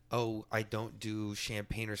 oh, I don't do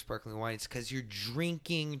champagne or sparkling wine. It's because you're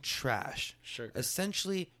drinking trash. Sure.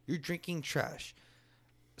 Essentially, you're drinking trash.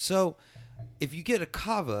 So if you get a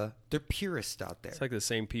cava, they're purists out there. It's like the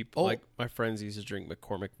same people. Like my friends used to drink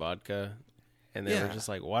McCormick vodka. And they were just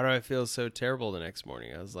like, why do I feel so terrible the next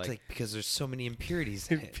morning? I was like, it's like because there's so many impurities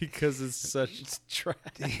in it. Because it's such trash.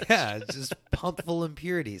 Yeah, it's just pumped full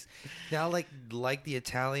impurities. Now, like the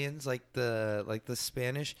Italians, like the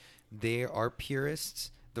Spanish, they are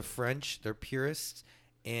purists. The French, they're purists.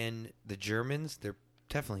 And the Germans, they're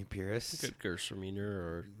definitely purists. Good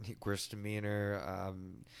Gewürztraminer.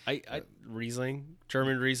 Riesling.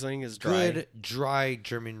 German Riesling is dry. Good dry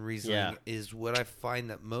German Riesling is what I find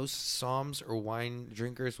that most Soms or wine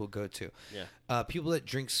drinkers will go to. Yeah. People that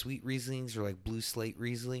drink sweet Rieslings or like blue slate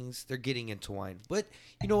Rieslings, they're getting into wine. But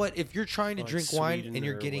you know what? If you're trying to drink wine and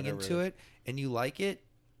you're getting into it and you like it,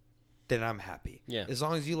 then I'm happy. Yeah. As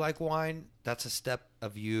long as you like wine, that's a step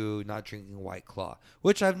of you not drinking White Claw,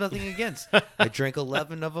 which I have nothing against. I drank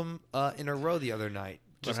 11 of them in a row the other night.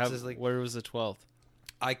 Where was the 12th?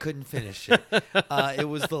 I couldn't finish it. It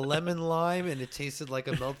was the lemon lime, and it tasted like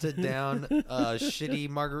a melted down shitty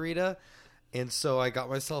margarita. And so I got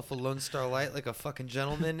myself a Lone Star Light like a fucking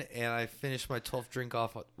gentleman, and I finished my 12th drink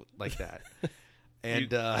off like that.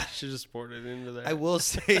 And you should have poured it into there. I will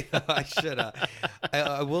say, though, I should have.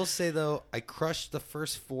 I will say, though, I crushed the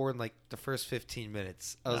first 4 in like the first 15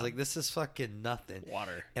 minutes. I was like, this is fucking nothing.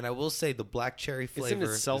 Water. And I will say the black cherry flavor.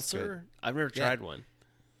 Isn't it seltzer? I've never tried one.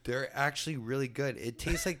 They're actually really good. It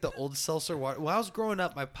tastes like the old seltzer water. When I was growing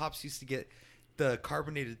up, my pops used to get the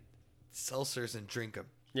carbonated seltzers and drink them.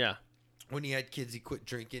 Yeah. When he had kids, he quit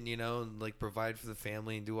drinking, and like provide for the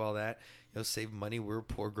family and do all that. Save money. We were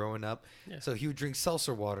poor growing up. Yeah. So he would drink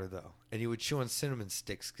seltzer water, though. And he would chew on cinnamon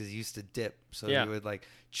sticks because he used to dip. So he would like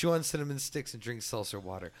chew on cinnamon sticks and drink seltzer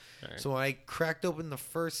water. Right. So when I cracked open the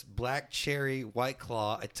first black cherry White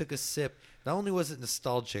Claw, I took a sip. Not only was it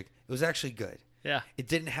nostalgic, it was actually good. Yeah. It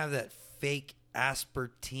didn't have that fake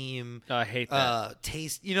aspartame I hate that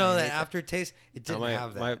taste. That aftertaste. It didn't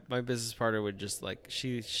have that. My business partner would just like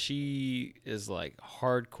she is like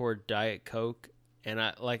hardcore Diet Coke. And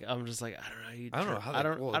I'm just like, I don't know how you. I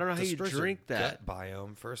don't know how you drink that. Gut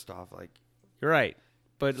biome, first off, like you're right,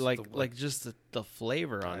 but just the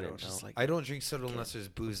flavor on it, just like I don't drink soda unless there's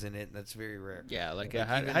booze in it, and that's very rare. Yeah,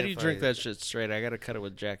 how do you drink that shit straight? I got to cut it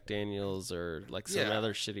with Jack Daniels or like some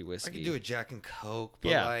other shitty whiskey. I can do a Jack and Coke,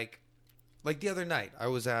 but like the other night, I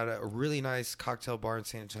was at a really nice cocktail bar in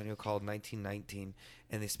San Antonio called 1919,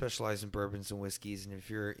 and they specialize in bourbons and whiskeys. And if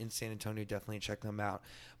you're in San Antonio, definitely check them out.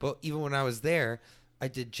 But even when I was there, I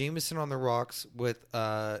did Jameson on the rocks with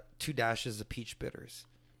 2 dashes of peach bitters.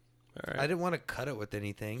 All right. I didn't want to cut it with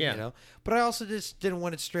anything, But I also just didn't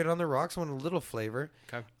want it straight on the rocks. I wanted a little flavor.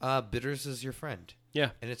 Okay. Bitters is your friend.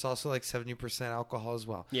 Yeah. And it's also like 70% alcohol as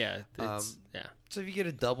well. Yeah. So if you get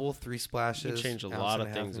a double, 3 splashes. You can change a lot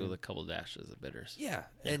of things with a couple dashes of bitters. Yeah.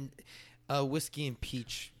 And whiskey and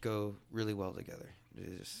peach go really well together.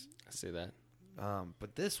 I see that.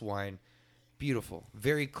 But this wine, beautiful.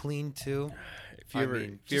 Very clean, too. If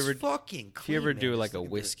you ever do like a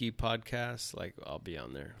whiskey podcast, like I'll be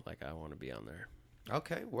on there. Like I want to be on there.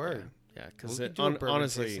 Okay, word. Yeah, because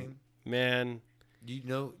honestly, Man, You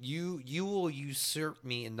know, you will usurp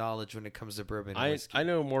me in knowledge when it comes to bourbon and whiskey. I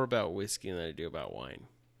know more about whiskey than I do about wine.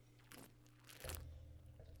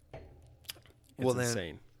 It's Well, then,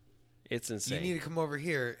 insane. It's insane. You need to come over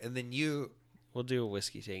here, and then We'll do a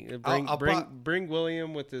whiskey tasting. I'll Bring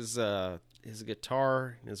William with his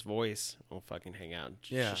guitar and his voice. We'll fucking hang out.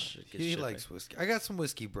 Yeah, Get he shit likes whiskey. I got some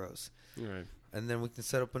whiskey bros. All right. And then we can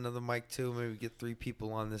set up another mic too. Maybe get 3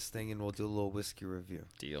 people on this thing, and we'll do a little whiskey review.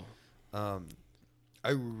 Deal.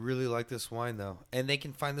 I really like this wine though, and they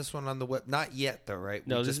can find this one on the web. Not yet though, right?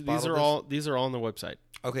 No, these are all on the website.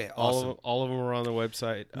 Okay, awesome. All of them are on the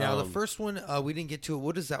website. Now the first one we didn't get to it.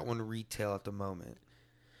 What does that one retail at the moment?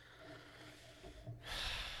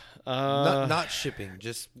 Not shipping.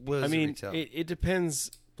 Just what does it retail? It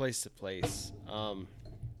depends place to place.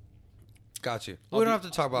 Got you. We don't have to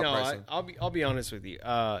talk about pricing. I'll be honest with you.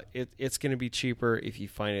 It's going to be cheaper if you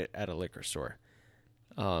find it at a liquor store.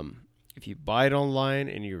 If you buy it online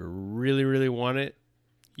and you really, really want it,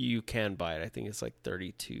 you can buy it. I think it's like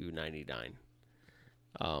 $32.99.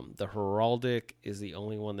 The Heraldic is the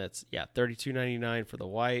only one that's $32.99 for the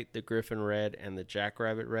white, the Griffin Red, and the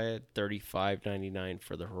Jackrabbit Red. $35.99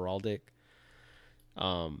 for the Heraldic.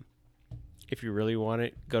 If you really want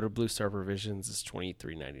it, go to Blue Star Provisions. It's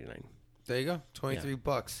 $23.99. There you go,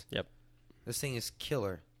 $23. Yep. This thing is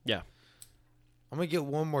killer. Yeah. I'm going to get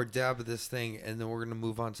one more dab of this thing, and then we're going to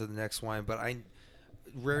move on to the next wine. But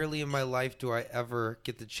rarely in my life do I ever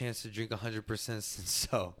get the chance to drink 100%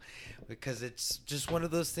 Cinsault, because it's just one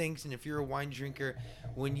of those things. And if you're a wine drinker,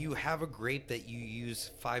 when you have a grape that you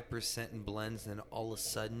use 5% in blends, and then all of a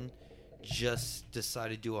sudden just decide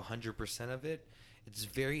to do 100% of it, it's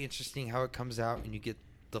very interesting how it comes out, and you get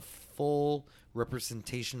the full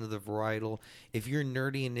representation of the varietal. If you're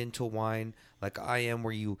nerdy and into wine like I am,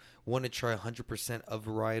 where you want to try 100% of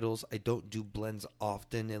varietals, I don't do blends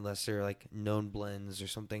often unless they're like known blends or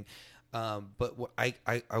something. But what I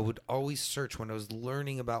would always search when I was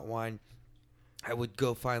learning about wine. I would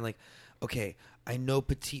go find like, okay, I know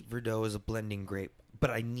Petit Verdot is a blending grape, but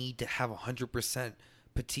I need to have 100%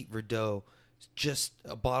 Petit Verdot, just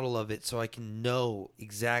a bottle of it, so I can know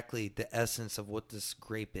exactly the essence of what this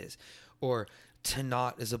grape is. Or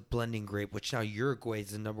Tannat is a blending grape, which now Uruguay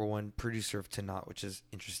is the number one producer of Tannat, which is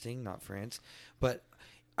interesting, not France. But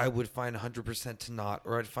I would find 100% Tannat,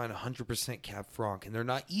 or I'd find 100% Cab Franc, and they're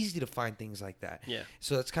not easy to find things like that. Yeah.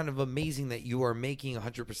 So that's kind of amazing that you are making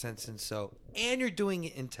 100% Cinsault, and you're doing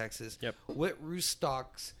it in Texas. Yep. With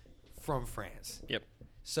rootstocks from France. Yep.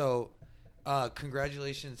 So,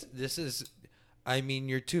 congratulations. This is, I mean,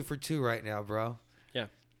 you're 2 for 2 right now, bro. Yeah.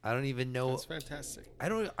 I don't even know. That's fantastic.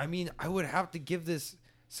 I would have to give this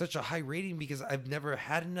such a high rating because I've never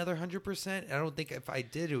had another 100%. And I don't think if I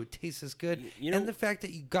did, it would taste as good. And the fact that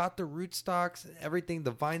you got the rootstocks and everything, the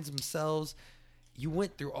vines themselves, you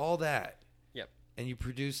went through all that. Yep. And you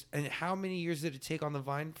produced. And how many years did it take on the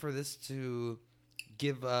vine for this to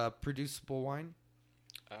give producible wine?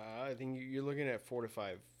 I think you're looking at 4 to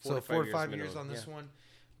 5. 4 to 5 years on this one.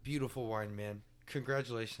 Beautiful wine, man.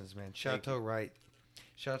 Congratulations, man. Chateau Wright.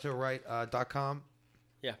 ChateauWright.com.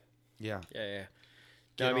 Yeah. Yeah. Yeah.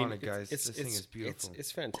 Get on it, guys. This thing is beautiful.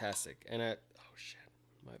 It's fantastic. And oh shit,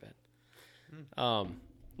 my bad.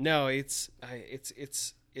 No, it's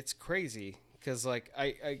crazy because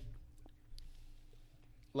I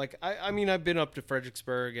mean I've been up to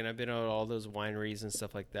Fredericksburg and I've been at all those wineries and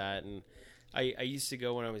stuff like that, and I used to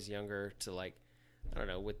go when I was younger to I don't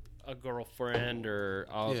know, with a girlfriend or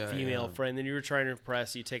a female friend, then you were trying to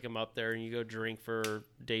impress, you take them up there and you go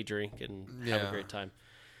day drink and have a great time.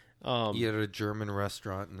 You at a German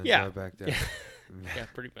restaurant and then drive back there. Yeah,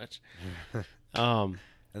 pretty much. And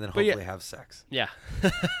then hopefully have sex. Yeah.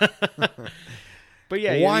 But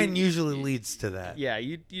yeah, wine usually leads to that. Yeah,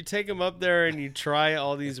 you take them up there and you try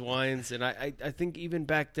all these wines, and I think even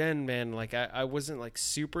back then, man, I wasn't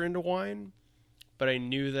super into wine, but I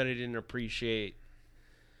knew that I didn't appreciate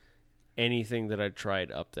anything that I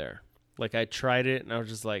tried up there. I tried it and I was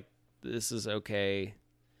just like, this is okay.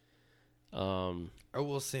 I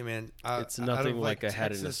will say, man, it's nothing like I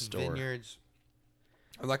had in a store. Vineyards,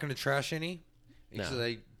 I'm not going to trash any. No. Actually,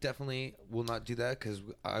 I definitely will not do that because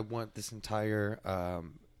I want this entire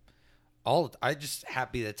I'm just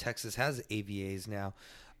happy that Texas has AVAs now.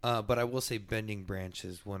 But I will say Bending Branch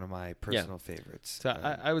is one of my personal favorites. So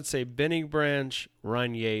I would say Bending Branch,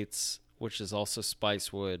 Ryan Yates, which is also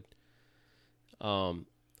Spicewood,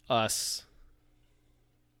 Us,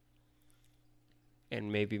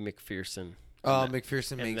 and maybe McPherson.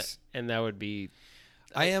 McPherson makes, and that would be.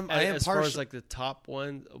 I am as far as the top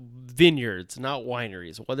one, vineyards, not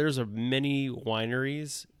wineries. Well, there's many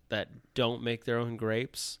wineries that don't make their own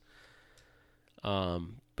grapes.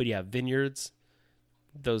 But yeah, vineyards.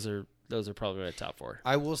 Those are probably my top 4.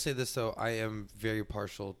 I will say this though, I am very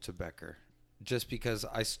partial to Becker, just because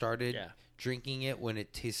I started drinking it when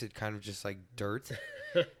it tasted kind of just like dirt.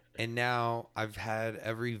 And now I've had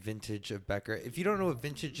every vintage of Becker. If you don't know what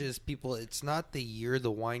vintage is, people, it's not the year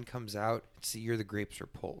the wine comes out. It's the year the grapes are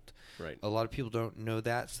pulled. Right. A lot of people don't know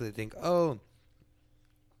that, so they think, oh,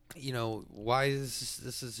 you know, why is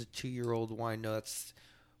this is a 2-year-old wine? No,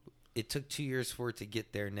 it took 2 years for it to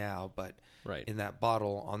get there now, but in that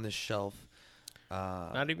bottle on the shelf.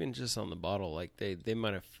 Not even just on the bottle. Like they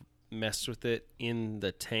might have messed with it in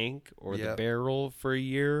the tank or the barrel for a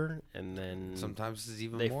year, and then sometimes it's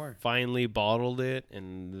even more. Finally bottled it,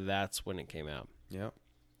 and that's when it came out. Yep.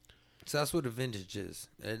 So that's what a vintage is.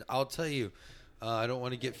 And I'll tell you, I don't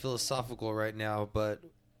want to get philosophical right now, but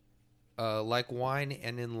like wine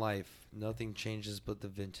and in life, nothing changes but the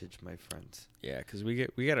vintage, my friends. Yeah, because we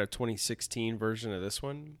got a 2016 version of this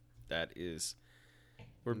one that is.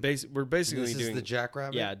 We're basically this doing the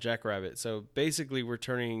Jackrabbit. Yeah, Jackrabbit. So basically, we're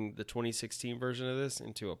turning the 2016 version of this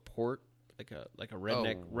into a port, like a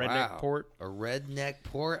redneck port. A redneck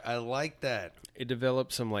port. I like that. It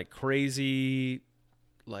developed some like crazy,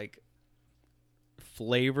 like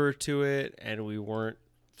flavor to it, and we weren't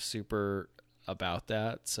super about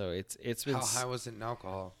that. So it's been. How high was it in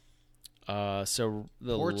alcohol? So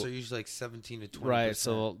the ports are usually like 17 to 20%. Right.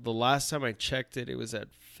 So the last time I checked it, it was at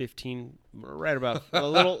 15, right about a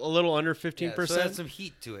little under 15%. So it had some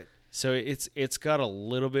heat to it. So it's got a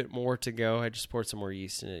little bit more to go. I just poured some more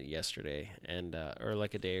yeast in it yesterday, and or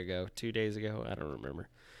like a day ago, 2 days ago, I don't remember.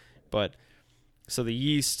 But so the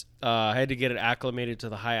yeast, I had to get it acclimated to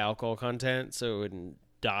the high alcohol content, so it wouldn't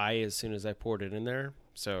die as soon as I poured it in there.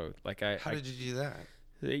 So like how did you do that?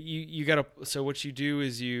 You gotta. So what you do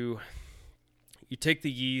is you take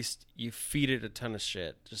the yeast, you feed it a ton of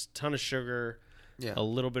shit, just a ton of sugar, a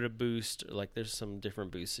little bit of boost. Like there's some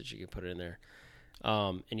different boosts that you can put in there.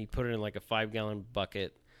 And you put it in like a 5-gallon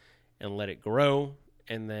bucket and let it grow.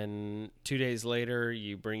 And then 2 days later,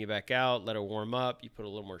 you bring it back out, let it warm up. You put a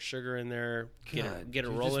little more sugar in there, get it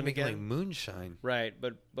rolling again. Like moonshine, right?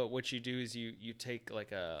 But what you do is you take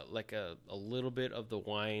like a little bit of the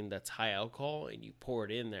wine that's high alcohol and you pour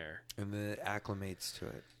it in there, and then it acclimates to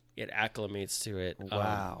it. It acclimates to it.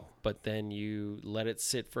 Wow. But then you let it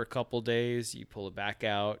sit for a couple days. You pull it back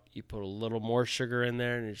out. You put a little more sugar in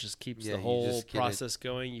there, and it just keeps the whole process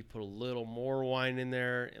going. You put a little more wine in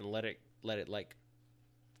there and let it like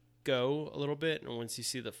go a little bit. And once you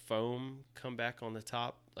see the foam come back on the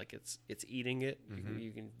top, like it's eating it,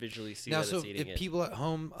 you can visually see that it's eating it. Now, so if people at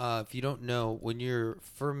home, if you don't know, when you're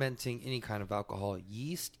fermenting any kind of alcohol,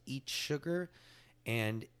 yeast eats sugar,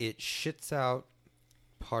 and it shits out.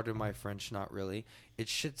 Pardon my French, not really. It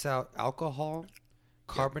shits out alcohol,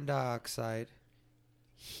 carbon dioxide,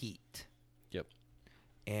 heat. Yep.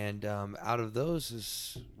 And out of those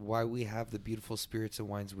is why we have the beautiful spirits and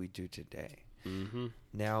wines we do today. Mm-hmm.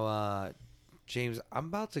 Now, James, I'm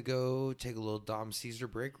about to go take a little Dom Caesar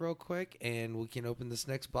break real quick, and we can open this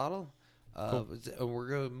next bottle. Cool. And we're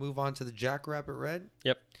going to move on to the Jackrabbit Red.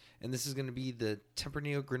 Yep. And this is going to be the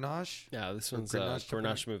Tempranillo Grenache. Yeah, this one's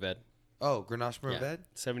Grenache Mourvedre. Oh, Grenache Mourvedre? Yeah.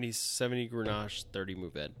 70 Grenache, 30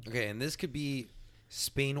 Mourvedre. Okay, and this could be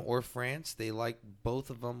Spain or France. They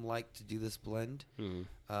both of them like to do this blend.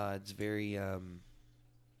 It's very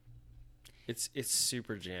it's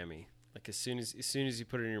super jammy. Like as soon as you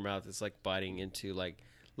put it in your mouth, it's like biting into like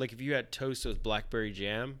if you had toast with blackberry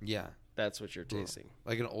jam. Yeah. That's what you're tasting.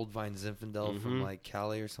 Like an Old Vine Zinfandel from like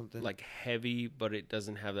Cali or something. Like heavy, but it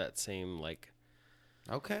doesn't have that same like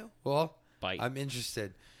Okay. Well, bite. I'm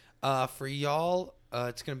interested. For y'all,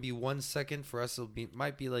 it's gonna be 1 second. For us,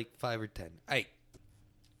 might be like 5 or 10. Hey,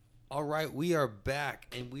 all right, we are back,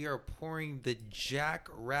 and we are pouring the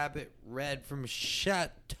Jackrabbit Red from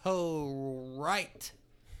Chateau Wright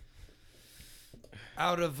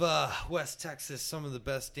out of West Texas. Some of the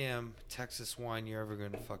best damn Texas wine you're ever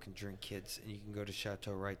gonna fucking drink, kids. And you can go to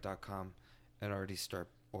ChateauWright.com and already start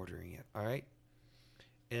ordering it. All right.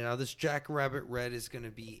 And now this Jackrabbit Red is going to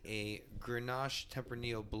be a Grenache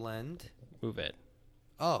Tempranillo blend. Mourvedre.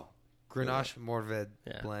 Oh, Grenache Mourvedre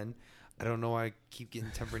blend. I don't know why I keep getting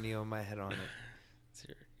Tempranillo in my head on it. So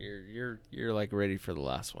you're like ready for the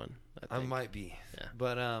last one. I might be. Yeah.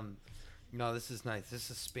 But no, this is nice. This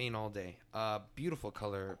is Spain all day. Beautiful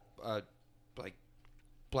color. Like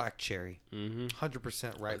black cherry.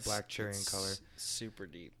 100% right black cherry in color. Super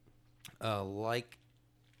deep. Like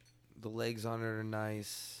the legs on it are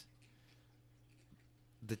nice.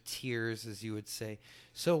 The tears, as you would say.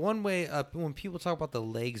 So one way, when people talk about the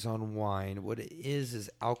legs on wine, what it is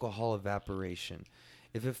alcohol evaporation.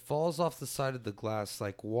 If it falls off the side of the glass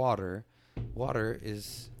like water, water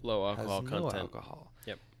is Low alcohol has no content. alcohol.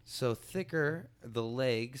 Yep. So thicker the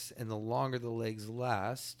legs and the longer the legs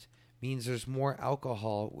last means there's more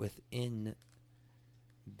alcohol within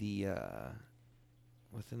the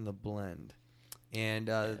blend. And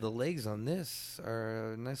the legs on this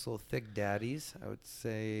are nice little thick daddies, I would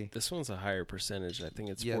say. This one's a higher percentage. I think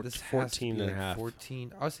it's This has to 14 be and a like half.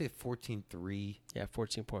 14. I would say 14.3, Yeah,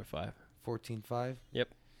 14.5. 14.5. Yep.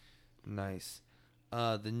 Nice.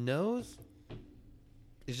 The nose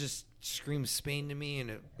is just screams Spain to me,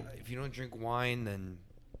 and if you don't drink wine, then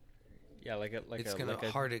Yeah, it's gonna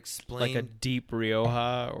hard to explain. like a deep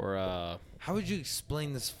Rioja or a. How would you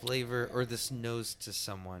explain this flavor or this nose to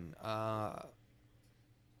someone?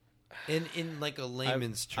 In like a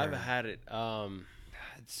layman's term. I've had it.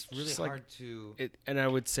 It's really just like hard to. And I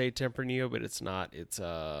would say Tempranillo, but it's not. It's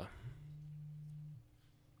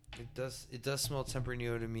It does smell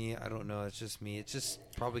Tempranillo to me. I don't know. It's just me. It's just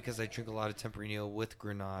probably because I drink a lot of Tempranillo with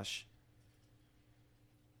Grenache.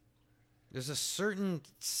 There's a certain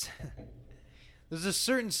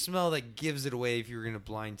smell that gives it away. If you were gonna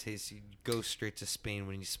blind taste, you go straight to Spain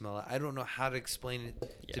when you smell it. I don't know how to explain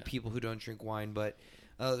it to people who don't drink wine, but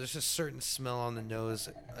there's a certain smell on the nose.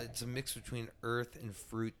 It's a mix between earth and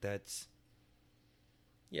fruit. That's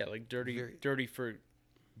like dirty fruit.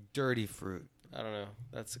 dirty fruit. I don't know.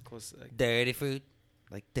 That's the closest. Dirty fruit,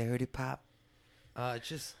 like dirty pop. It's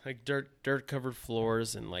just Like dirt covered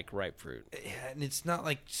floors and like ripe fruit. yeah, and it's not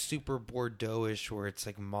like super Bordeaux-ish where it's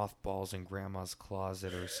like mothballs in grandma's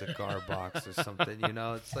closet or cigar box or something. You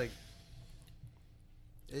know, it's like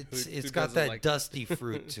it's Who got doesn't that like dusty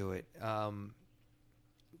fruit to it.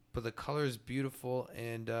 But the color is beautiful,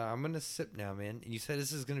 and I'm gonna sip now, man. And you said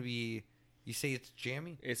this is gonna be. You say it's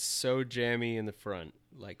jammy? It's so jammy in the front.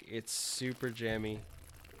 Like, it's super jammy.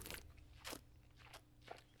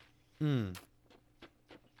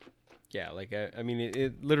 Yeah, like, I mean,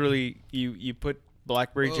 it literally, you put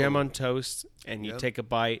blackberry jam on toast, and you take a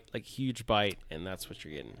bite, like, huge bite, and that's what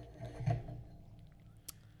you're getting.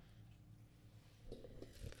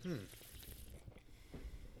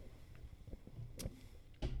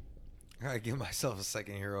 I gotta give myself a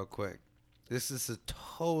second here real quick. This is a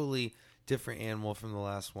totally different animal from the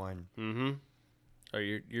last wine. Mm-hmm. Oh,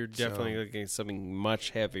 you're definitely looking at something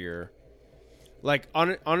much heavier. Like,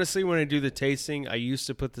 honestly, when I do the tasting, I used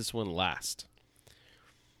to put this one last.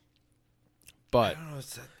 But I don't know,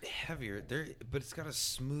 it's heavier. But it's got a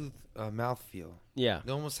smooth mouthfeel. yeah, It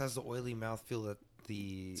almost has the oily mouthfeel that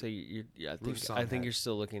the. so I had. think you're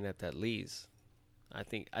still looking at that Lee's. I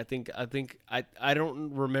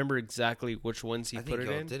don't remember exactly which ones he I put think it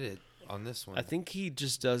y'all in. did it on this one. I think he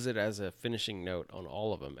just does it as a finishing note on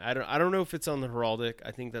all of them. I don't know if it's on the heraldic.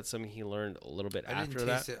 I think that's something he learned a little bit after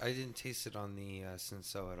that. I didn't taste it on the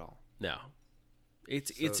Cinsault at all. No, it's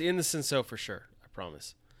in the Cinsault for sure. I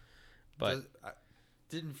promise. But I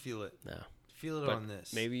didn't feel it. no, Feel it but on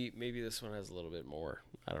this. maybe this one has a little bit more.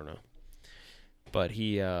 I don't know. But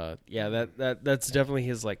he, that's definitely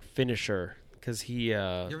his like finisher because he. You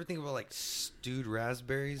ever think about like stewed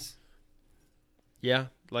raspberries? Yeah,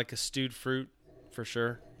 like a stewed fruit, for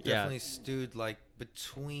sure. Definitely stewed like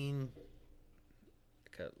between.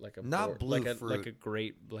 Like a Not blue fruit. like a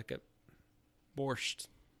grape, like a borscht.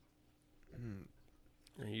 And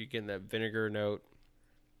you getting that vinegar note,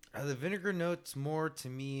 The vinegar notes more to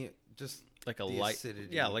me just like a the light, acidity.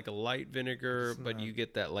 yeah, like a light vinegar, It's but not- you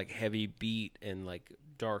get that like heavy beet and like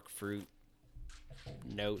dark fruit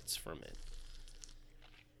notes from it.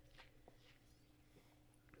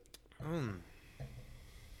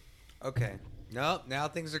 Okay. Nope. Now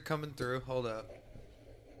things are coming through. Hold up.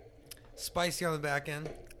 Spicy on the back end.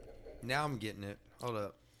 Now I'm getting it. Hold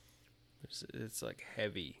up. It's like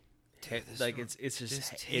heavy. Dude, this Like one- it's just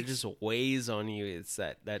this it takes- just weighs on you. It's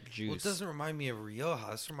that juice. Well, it doesn't remind me of Rioja.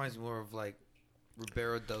 This reminds me more of like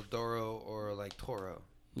Ribeiro del Douro or like Toro.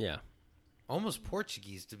 Yeah. Almost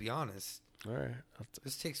Portuguese, to be honest. All right. I'll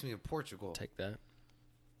This takes me to Portugal. take that.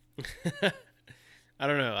 I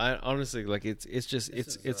don't know. I honestly like it's just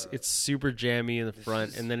This it's super jammy in the This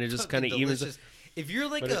front, is and then it just fucking kind of evens. delicious. If you're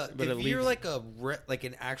like But it if you're leaves- like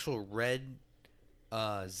an actual red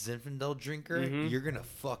Zinfandel drinker, Mhm. you're gonna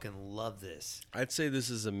fucking love this. I'd say this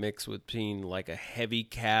is a mix between like a heavy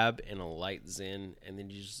cab and a light Zin, and then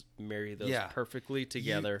you just marry those Yeah. perfectly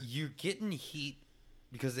together. You're getting heat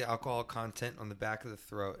because the alcohol content on the back of the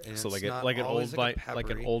throat. And So it's like not like an old always vine, a like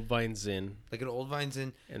an peppery- old vine zin, like an old vine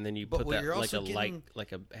zin. and then you But put what that you're like also a light, getting-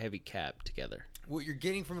 like a heavy cab together. What you're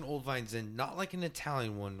getting from an old vine zin, not like an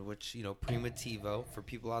Italian one, which, you know, Primitivo, for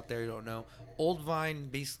people out there who don't know. Old vine,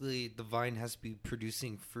 basically, the vine has to be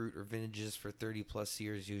producing fruit or vintages for 30 plus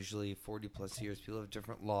years, usually 40 plus years. People have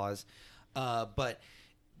different laws. But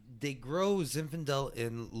they grow Zinfandel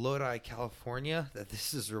in Lodi, California, that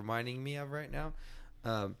this is reminding me of right now.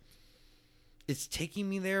 It's taking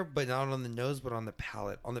me there, but not on the nose, but on the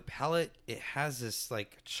palate. On the palate, it has this,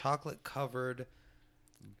 like, chocolate-covered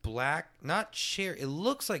black, not cherry. It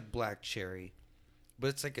looks like black cherry, but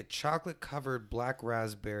it's like a chocolate covered black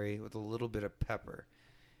raspberry with a little bit of pepper.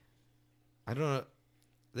 I don't know.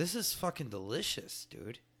 This is fucking delicious,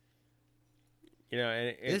 dude. You know,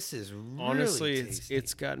 and This is really honestly, tasty.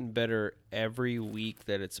 it's gotten better every week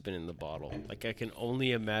that it's been in the bottle. Like I can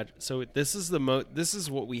only imagine. So this is This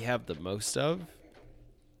is what we have the most of.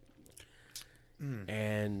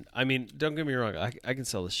 And I mean, don't get me wrong. I can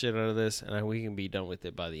sell the shit out of this, and we can be done with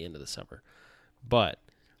it by the end of the summer. But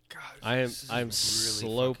God, I'm this is really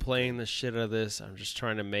slow fucking playing the shit out of this. I'm just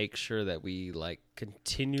trying to make sure that we like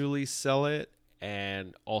continually sell it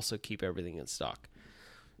and also keep everything in stock.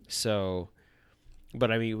 So,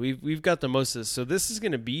 but I mean, we've got the most of this. So this is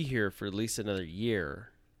going to be here for at least another year,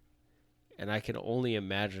 and I can only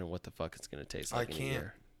imagine what the fuck it's going to taste like in a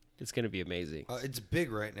year. It's going to be amazing. It's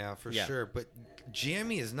big right now for Yeah. sure, but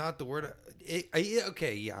jammy is not the word.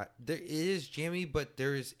 Okay, yeah, there is jammy, but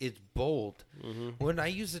it's bold. Mm-hmm. When I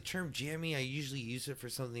use the term jammy, I usually use it for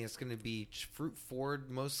something that's going to be fruit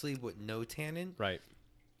forward mostly with no tannin. Right.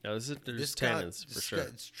 Now there's This tannins for sure.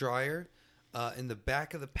 It's drier. In the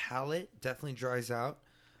back of the palate, definitely dries out,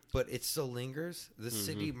 but it still lingers. The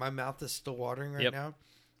city, my mouth is still watering right Yep. now.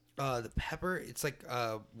 The pepper, it's like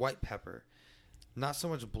white pepper. Not so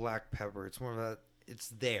much black pepper. It's more of a, it's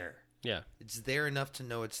there. Yeah. It's there enough to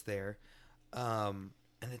know it's there. And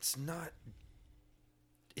it's not,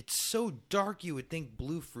 it's so dark you would think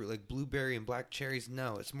blue fruit, like blueberry and black cherries.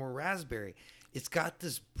 No, it's more raspberry. It's got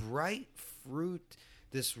this bright fruit,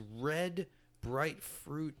 this red, bright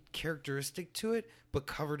fruit characteristic to it, but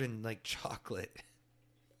covered in like chocolate.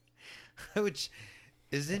 Which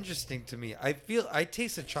is interesting to me. I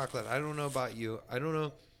taste the chocolate. I don't know about you. I don't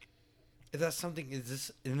know if that's something.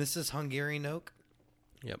 This is Hungarian oak?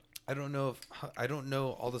 Yep. I don't know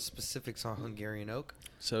all the specifics on Hungarian oak.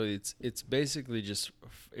 So it's basically just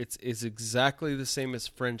it's exactly the same as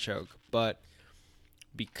French oak, but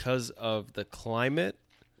because of the climate,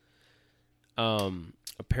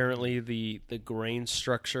 apparently the grain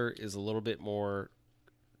structure is a little bit more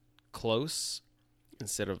close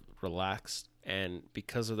instead of relaxed, and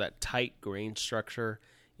because of that tight grain structure,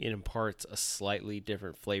 it imparts a slightly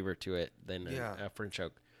different flavor to it than a French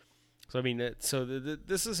oak. So I mean,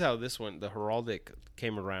 this is how this one, the Heraldic,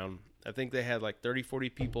 came around. I think they had like 30, 40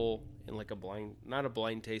 people in like not a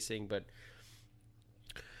blind tasting, but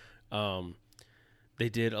they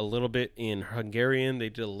did a little bit in Hungarian, they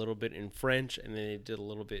did a little bit in French, and then they did a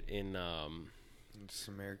little bit in It's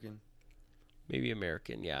American. maybe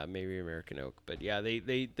American oak. But yeah,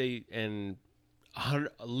 they and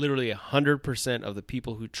literally 100% of the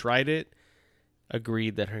people who tried it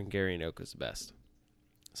agreed that Hungarian oak was the best.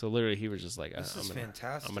 So literally, he was just like, This is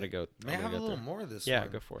fantastic. I'm gonna go. May I have a little more of this Yeah,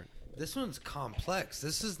 one? go for it. This one's complex.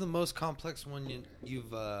 This is the most complex one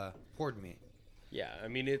you've poured me. Yeah, I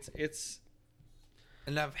mean it's.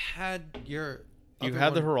 And I've had your... You've other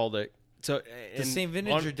had the one- Heraldic. So The same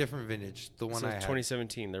vintage or different vintage? The one so I had.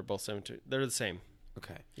 2017. They're both 17. They're the same.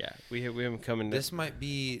 Okay. Yeah, we haven't come into This might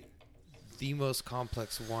be the most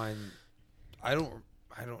complex wine. I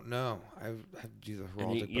don't know. I have to do the And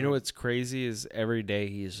Heraldic. you know what's crazy is every day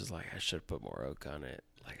he's just like, I should put more oak on it.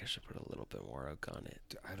 Like I should put a little bit more oak on it.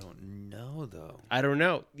 I don't know though. I don't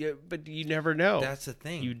know. Yeah, but you never know. That's the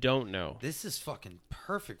thing. You don't know. This is fucking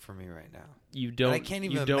perfect for me right now. You And don't. I can't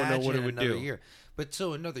even you don't imagine know what it would another do. year. But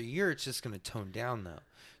so another year, it's just going to tone down though.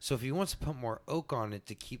 So if he wants to put more oak on it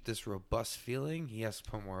to keep this robust feeling, he has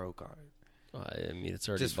to put more oak on it. Well, I mean, it's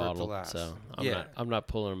already Just for it to bottled, last. so Yeah. I'm not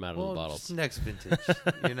pulling them out of the bottles. just next vintage,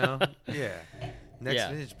 you know? Yeah. Next Yeah.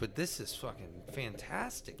 vintage. But this is fucking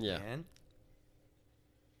fantastic, Yeah. man.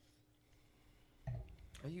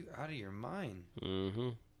 Are you out of your mind? Mm-hmm.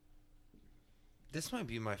 This might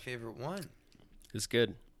be my favorite one. It's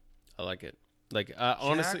good. I like it. Like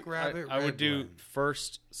honestly, Rabbit I would Red do Blend.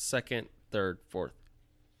 first, second, third, fourth.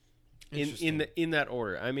 Interesting. In that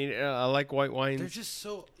order. I mean, I like white wines. They're just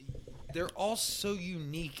so... They're all so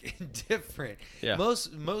unique and different. Yeah.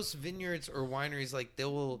 Most vineyards or wineries, like, they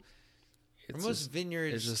will It's most just,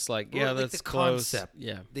 vineyards, it's just like, or yeah, like that's the close. concept.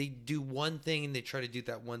 Yeah. They do one thing and they try to do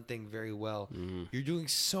that one thing very well. Mm-hmm. You're doing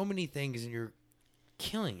so many things and you're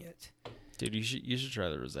killing it. Dude, you should try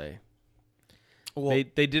the rosé. Well,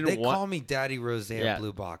 They didn't they want call me Daddy Rosé Yeah, at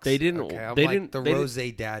Blue Box. they didn't- Okay? I'm they like didn't- the they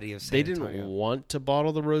Rosé Daddy of San they Antonio. didn't want to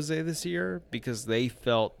bottle the rosé this year because they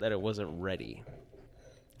felt that it wasn't ready.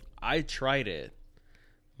 I tried it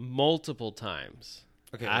multiple times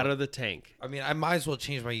Okay, out well, of the tank. I mean, I might as well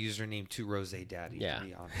change my username to Rosé Daddy. Yeah. To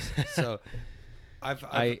be honest. So, I've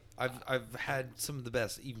had some of the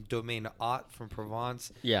best, even Domaine Haute from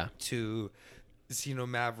Provence Yeah. to Zino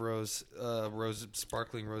Mavros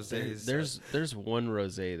sparkling rosés. There's one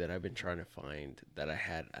rosé that I've been trying to find that I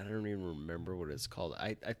had. I don't even remember what it's called.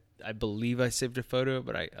 I believe I saved a photo,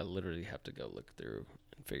 but I literally have to go look through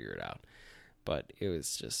and figure it out. But it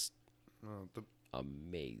was just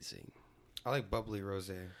amazing. I like bubbly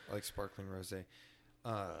rosé. I like sparkling rosé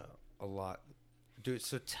a lot. Dude,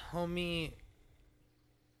 so tell me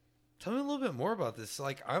a little bit more about this.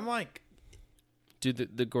 Like, I'm like,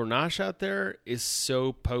 Dude, the Grenache out there is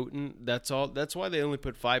so potent. That's all. That's why they only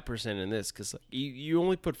put 5% in this, because you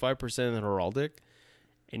only put 5% in the heraldic,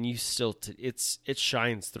 and you still it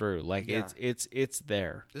shines through. Like Yeah. it's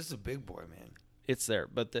there. this is a big boy, man. It's there.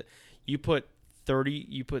 But you put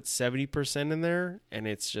 70% in there, and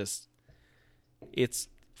it's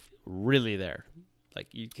really there. Like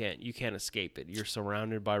you can't escape it. You're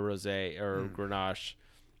surrounded by rosé or Grenache.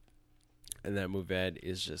 And that Mourvèdre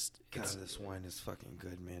is just... God, this wine is fucking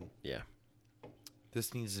good, man. Yeah.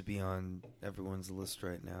 This needs to be on everyone's list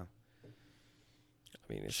right now.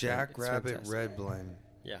 I mean, it's Jackrabbit fantastic. Red Blend.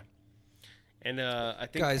 Yeah. And I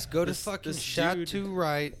think... Guys, go to this- fucking this dude-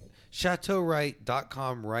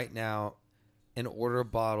 chateauwright.com right now and order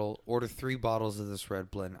 3 bottles of this red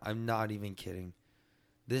blend. I'm not even kidding.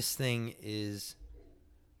 This thing is...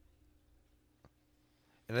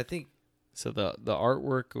 And I think... So the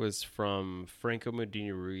artwork was from Franco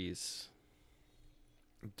Medina Ruiz.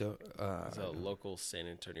 He's a local San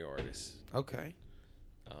Antonio artist. Okay.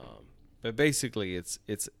 But basically, it's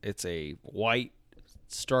a white,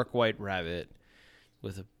 stark white rabbit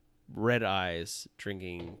with red eyes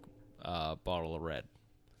drinking a bottle of red.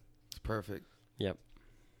 It's perfect. Yep.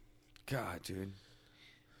 God, dude.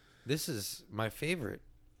 This is my favorite.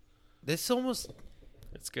 This almost...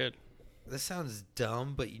 It's good. This sounds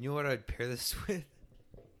dumb, but you know what I'd pair this with?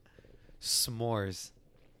 S'mores.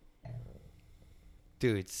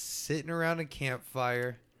 Dude, sitting around a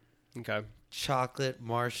campfire, Okay. chocolate,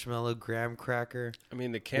 marshmallow, graham cracker. I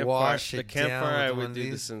mean, the campfire. Wash The it down campfire, with I one would of do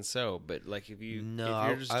these. this in but like if you're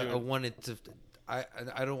No, just I doing, want it to... I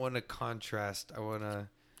don't want to contrast. I want to...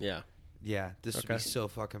 yeah. Yeah, this would Okay. be so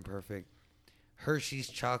fucking perfect. Hershey's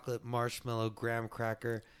chocolate, marshmallow, graham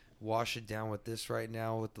cracker. Wash it down with this right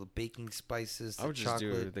now with the baking spices, the I would just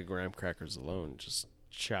chocolate. do the graham crackers alone. Just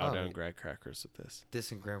chow Oh, down yeah. graham crackers with this.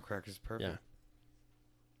 This and graham crackers is perfect. Yeah.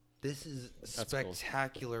 This is That's cool.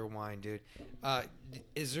 spectacular wine, dude.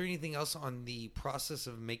 Is there anything else on the process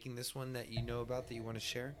of making this one that you know about that you want to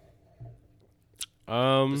share?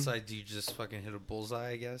 Besides, do you just fucking hit a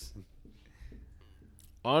bullseye, I guess?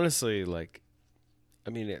 Honestly, like,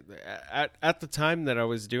 I mean, at the time that I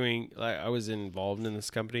was doing, like, I was involved in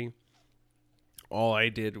this company. All I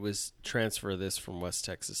did was transfer this from West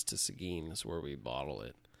Texas to Seguin, is where we bottle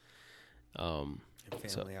it. And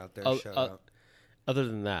family out there, uh, shout uh, out. Other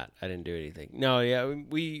than that, I didn't do anything. No, yeah,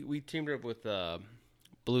 we teamed up with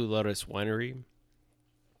Blue Lotus Winery,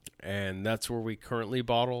 and that's where we currently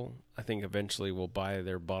bottle. I think eventually we'll buy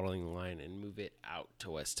their bottling line and move it out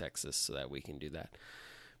to West Texas so that we can do that.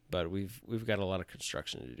 But we've got a lot of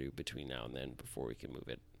construction to do between now and then before we can move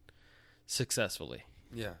it successfully.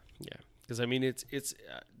 Yeah. Yeah, because I mean it's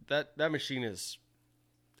that machine is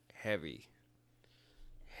heavy.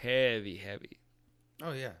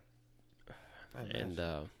 Oh yeah. And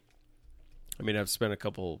I mean, I've spent a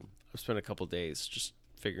couple days just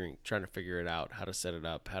trying to figure it out, how to set it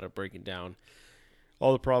up, how to break it down,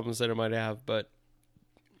 all the problems that it might have. But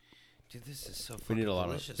dude, this is so we fucking need a lot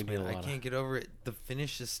delicious, of. man. I can't get over it. The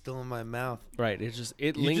finish is still in my mouth. Right. It just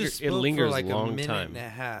it You lingers. just It spoke lingers for like a long minute time. and a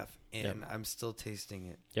half, and Yep. I'm still tasting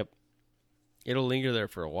it. Yep. It'll linger there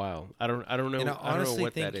for a while. I don't know. And I I don't know honestly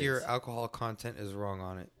what think that your is. alcohol content is wrong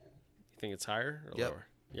on it. You think it's higher or Yep. lower?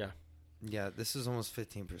 Yeah. Yeah, this is almost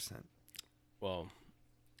 15%. Well,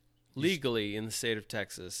 legally in the state of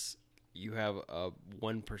Texas, you have a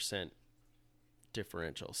 1%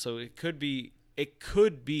 differential. So it could be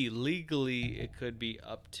legally, it could be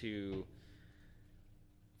up to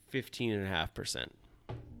 15.5%.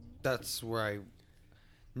 That's where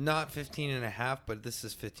Not 15.5, but this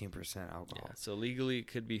is 15% alcohol. Yeah, so legally it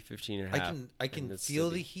could be 15.5. I can feel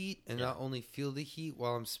the heat, and not only feel the heat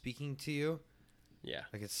while I'm speaking to you. Yeah,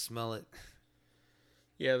 I can smell it.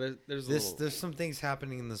 Yeah, there's some things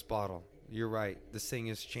happening in this bottle. You're right. This thing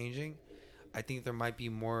is changing. I think there might be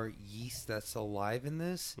more yeast that's alive in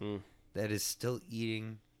this that is still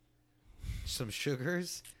eating some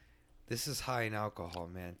sugars. This is high in alcohol,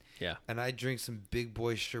 man. Yeah. And I drink some big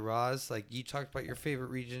boy Shiraz. Like you talked about your favorite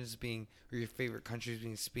regions being, or your favorite countries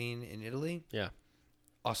being Spain and Italy. Yeah.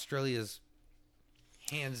 Australia's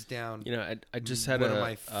hands down. You know, I just had one of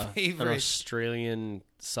my favorite. an Australian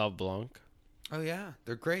Sauv Blanc. Oh yeah,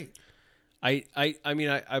 they're great. I mean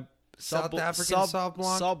South African Sauv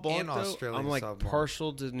Blanc and though, Australian I'm like Sauv Blanc.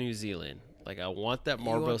 partial to New Zealand. Like I want that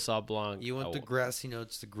Marlborough Sauv Blanc. You want the grassy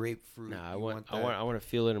notes, the grapefruit. No, I want to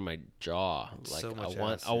feel it in my jaw. Like so much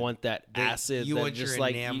I acid. want that acid. You that want just your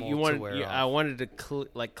like enamel you to wanted. wear off. I wanted to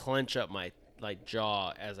clench up my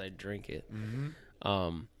jaw as I drink it.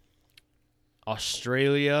 Mm-hmm.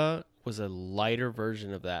 Australia was a lighter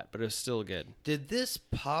version of that, but it was still good. Did this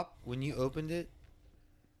pop when you opened it?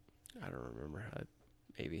 I don't remember.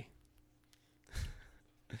 Maybe.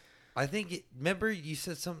 I think it. Remember, you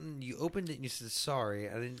said something. You opened it and you said sorry.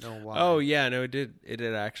 I didn't know why. Oh yeah, no, it did. It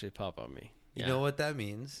did actually pop on me. You know what that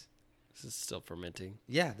means? This is still fermenting.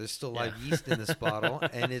 Yeah, there's still live yeast in this bottle,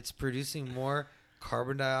 and it's producing more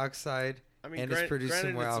carbon dioxide. I mean, and it's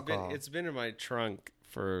producing more alcohol. It's been in my trunk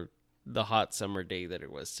for the hot summer day that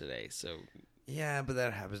it was today. So yeah, but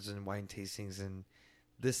that happens in wine tastings, and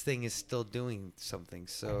this thing is still doing something.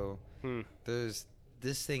 So this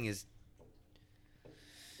thing is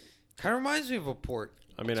kind of reminds me of a port.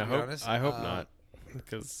 I mean, I hope not,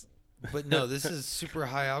 because. But no, this is super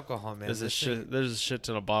high alcohol, man. There's a shit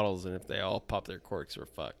ton of bottles, and if they all pop their corks, we're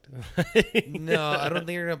fucked. No, I don't think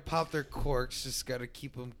they're gonna pop their corks. Just got to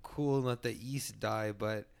keep them cool and let the yeast die.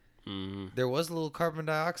 But there was a little carbon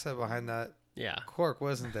dioxide behind that cork,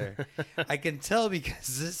 wasn't there? I can tell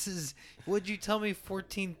because this is. What'd you tell me?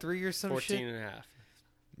 14.3 or some 14 shit? and a half.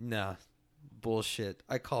 Nah, bullshit.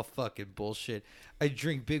 I call fucking bullshit. I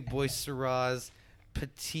drink Big Boy Syrahs,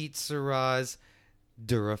 Petite Syrahs.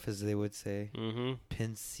 Duruf, as they would say.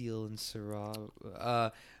 Pensil and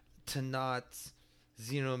Syrah. Tanat,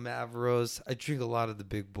 Zeno Mavros. I drink a lot of the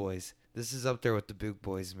big boys. This is up there with the big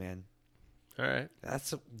boys, man. All right.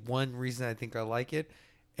 That's one reason I think I like it.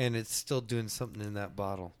 And it's still doing something in that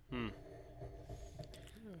bottle.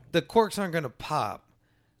 The corks aren't going to pop.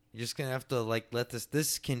 You're just going to have to let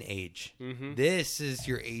this can age. This is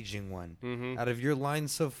your aging one. Out of your line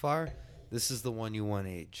so far, this is the one you want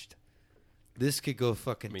aged. This could go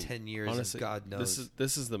fucking 10 years, honestly, and God knows.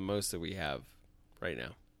 This is the most that we have right now.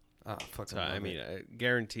 Oh, fucking so, I mean,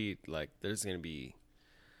 guaranteed, there's going to be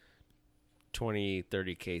 20,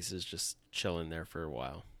 30 cases just chilling there for a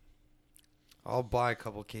while. I'll buy a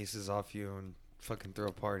couple cases off you and fucking throw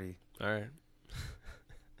a party. All right.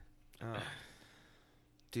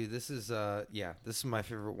 Dude, this is my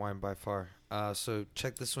favorite wine by far. So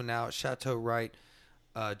check this one out. Chateau Wright.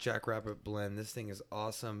 Jackrabbit blend. This thing is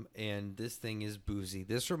awesome, and this thing is boozy.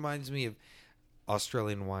 This reminds me of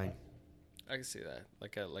Australian wine. I can see that,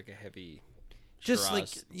 like a heavy. Just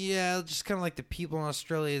Shiraz. just kind of like the people in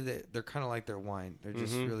Australia. They're kind of like their wine. They're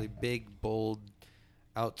just really big, bold,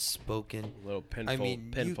 outspoken. Little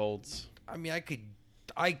penfolds.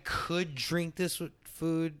 I could drink this with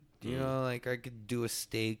food. You know, like I could do a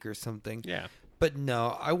steak or something. Yeah. But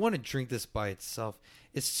no, I want to drink this by itself.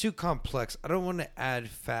 It's too complex. I don't want to add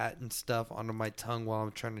fat and stuff onto my tongue while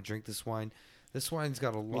I'm trying to drink this wine. This wine's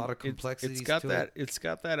got a lot of complexities to it. It's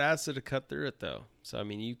got that acid to cut through it, though. So, I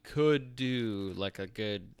mean, you could do like a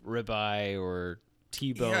good ribeye or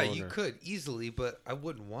T-bone. Yeah, you could easily, but I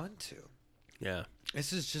wouldn't want to. Yeah.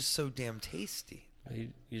 This is just so damn tasty. You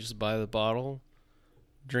just buy the bottle,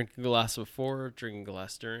 drink a glass before, drink a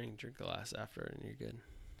glass during, drink a glass after, and you're good.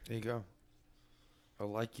 There you go. I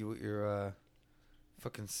like you with your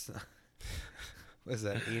fucking... What is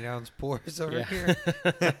that, 8-ounce pours over here?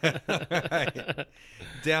 Right.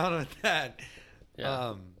 Down with that.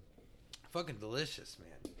 Yeah. Fucking delicious,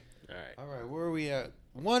 man. All right, where are we at?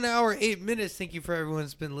 1 hour, 8 minutes. Thank you for everyone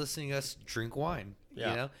who's been listening to us drink wine. Yeah.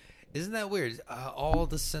 You know? Isn't that weird? All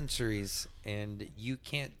the sensories, and you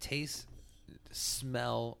can't taste,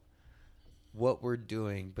 smell what we're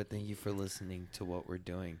doing, but thank you for listening to what we're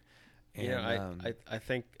doing. And, I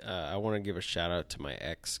think I want to give a shout out to my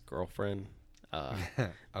ex-girlfriend. Okay.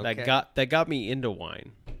 That got me into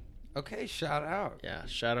wine. Okay, shout out. Yeah,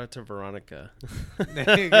 shout out to Veronica.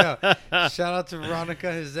 There you go. Shout out to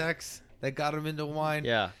Veronica, his ex, that got him into wine.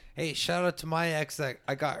 Yeah. Hey, shout out to my ex that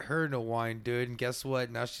I got her into wine, dude. And guess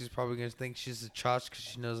what? Now she's probably going to think she's a chotch because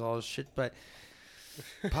she knows all this shit. But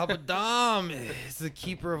Papa Dom is the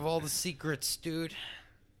keeper of all the secrets, dude.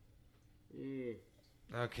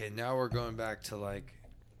 Okay, now we're going back to like...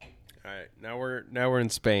 All right, now we're in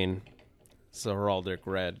Spain. It's a Heraldic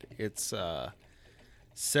Red. It's 70%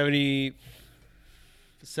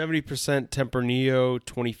 Tempranillo,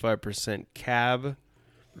 25% Cab,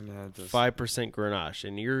 No, it does- 5% Grenache,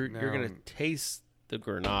 and you're No. gonna taste the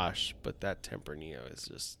Grenache, but that Tempranillo is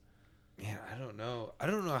just Man, I don't know. I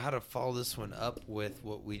don't know how to follow this one up with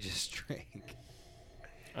what we just drank.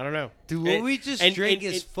 I don't know. Dude, what And- we just and- drank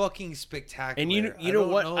and- is and- fucking spectacular. And you I know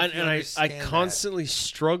don't what? know I if you understand that. constantly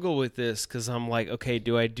struggle with this because I'm like, okay,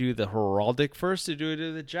 do I do the Heraldic first or do I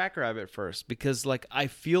do the Jackrabbit first? Because like I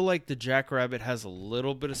feel like the Jackrabbit has a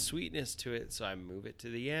little bit of sweetness to it, so I move it to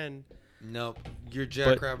the end. Nope. Your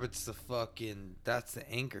Jackrabbit's the fucking... That's the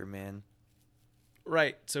anchor, man.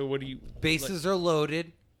 Right. So what do you? Bases are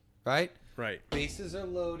loaded, right? Right. Bases are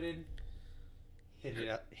loaded. Hit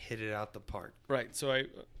it out the park. Right. So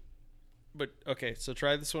but okay. So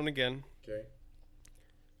try this one again. Okay.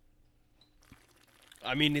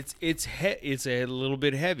 I mean, it's a little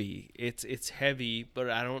bit heavy. It's heavy, but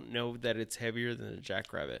I don't know that it's heavier than the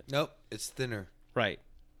Jackrabbit. Nope. It's thinner. Right.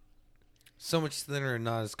 So much thinner and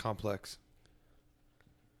not as complex.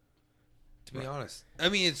 To be honest. I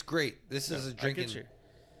mean, it's great. This is a drinking...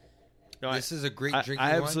 This is a great drinking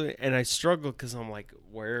I wine. absolutely, and I struggle because I'm like,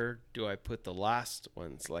 where do I put the last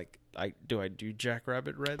ones? Like, do I do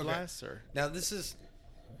Jackrabbit Red last or? Now, this is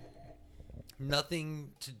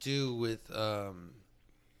nothing to do with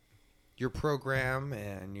your program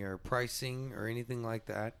and your pricing or anything like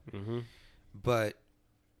that. Mm-hmm. But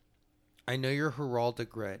I know your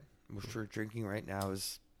Heraldic Red, which we're drinking right now,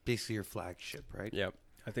 is basically your flagship, right? Yep.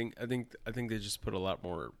 I think they just put a lot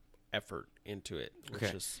more effort into it, which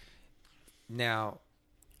Okay. is Now,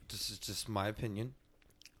 this is just my opinion.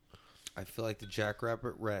 I feel like the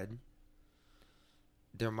Jackrabbit Red,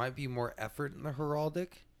 there might be more effort in the Heraldic,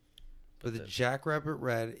 but the Jackrabbit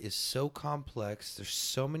Red is so complex. There's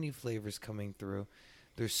so many flavors coming through.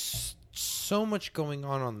 There's so much going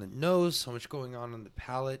on the nose, so much going on the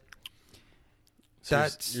palate. so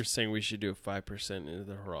That's you're saying we should do a 5% into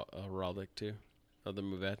the Heraldic too, of the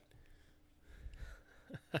Mourvedre.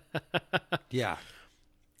 yeah.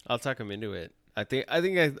 I'll talk him into it. I think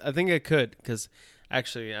I could because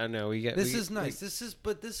actually I know we get This is nice. This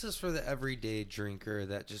is for the everyday drinker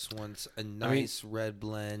that just wants a nice red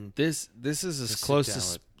blend. This is To as sit close down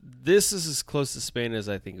to with. this is as close to Spain as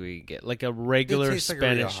I think we can get. Like a regular tastes like a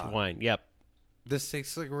Spanish Rioja. wine. Yep. This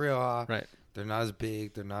tastes like Rioja. Right. They're not as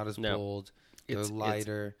big. They're not as No. bold. They're It's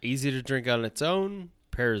lighter. easy to drink on its own.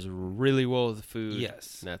 Pairs really well with the food.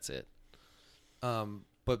 Yes. And that's it.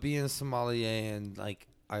 But being a sommelier and like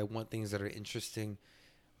I want things that are interesting.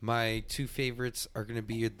 My two favorites are going to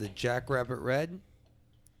be the Jackrabbit Red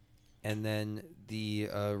and then the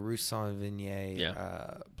Roussan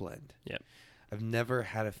Viognier blend. Yep. I've never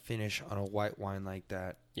had a finish on a white wine like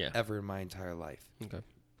that Yeah. ever in my entire life. Okay.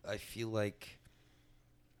 I feel like,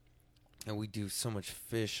 and we do so much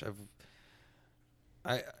fish.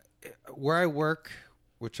 Where I work,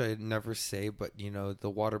 which I never say, but you know, the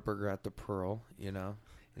Whataburger at the Pearl, you know,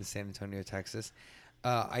 in San Antonio, Texas.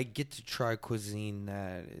 I get to try cuisine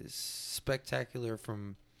that is spectacular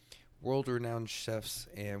from world-renowned chefs,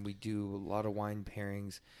 and we do a lot of wine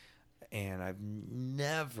pairings. And I've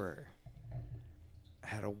never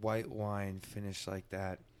had a white wine finish like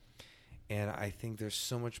that. And I think there's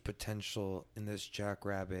so much potential in this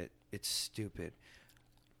Jackrabbit. It's stupid.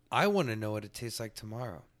 I want to know what it tastes like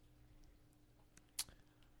tomorrow.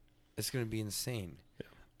 It's going to be insane.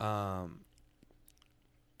 Yeah.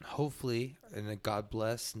 Hopefully, and God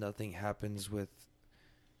bless, nothing happens with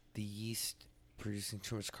the yeast producing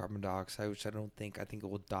too much carbon dioxide, which I don't think. I think it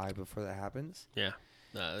will die before that happens. Yeah.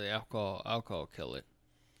 The alcohol will kill it.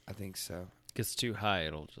 I think so. Gets too high,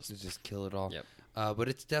 it'll Just kill it all. Yep. But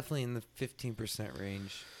it's definitely in the 15%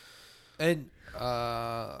 range. And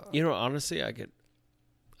you know, honestly, I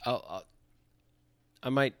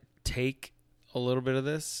might take a little bit of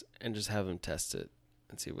this and just have them test it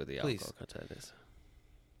and see what the Please. alcohol content is.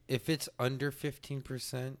 if it's under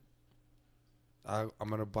 15%, I'm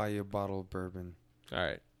going to buy you a bottle of bourbon. All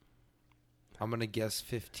right. I'm going to guess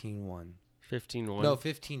 15-1. 15-1. No,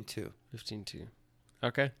 15-2. 15-2.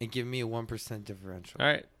 Okay. And give me a 1% differential. All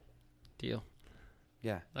right. Deal.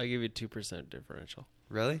 Yeah. I'll give you a 2% differential.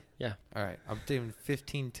 Really? Yeah. All right. I'm thinking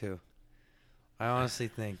 15-2. I honestly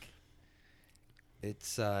think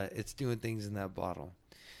it's doing things in that bottle.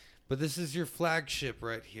 But this is your flagship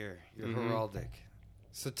right here, your Mhm. Heraldic.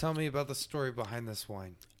 So tell me about the story behind this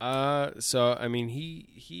wine. So I mean,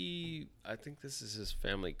 he I think this is his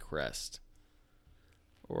family crest,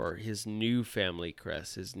 or his new family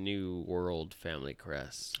crest, his new world family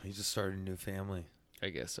crest. He just started a new family. I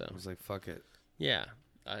guess so. I was like, fuck it. Yeah,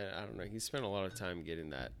 I don't know. He spent a lot of time getting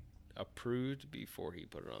that approved before he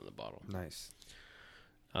put it on the bottle. Nice.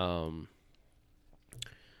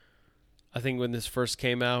 I think when this first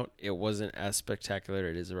came out, it wasn't as spectacular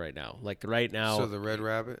as it is right now. Like right now, So the Red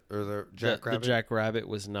Rabbit or the Jack Rabbit? The Jack Rabbit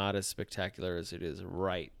was not as spectacular as it is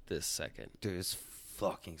right this second. Dude, it's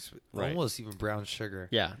fucking sweet. Right. Almost even brown sugar.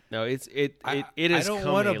 Yeah, no, it I has don't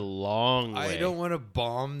come wanna- a long way. I don't want to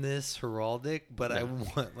bomb this heraldic, but I No.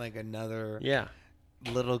 want like another Yeah,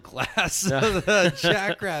 little glass No. of the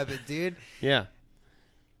Jack Rabbit, dude. yeah.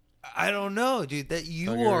 I don't know, dude. That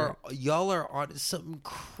Okay. y'all are on something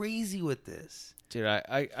crazy with this. Dude,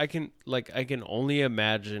 I can only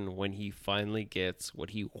imagine when he finally gets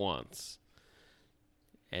what he wants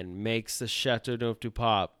and makes the Chateau Neuf du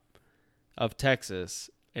Pape of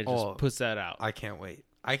Texas and just puts that out. I can't wait.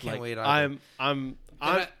 I can't Like, wait. Either. I'm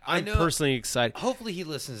I know- personally excited. Hopefully he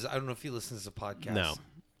listens. I don't know if he listens to podcasts. No,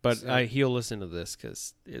 but So- he'll listen to this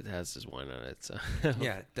because it has his wine on it. So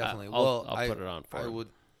Yeah, definitely. I'll I put it on for him. would,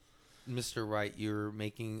 Mr. Wright, you're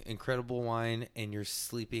making incredible wine and you're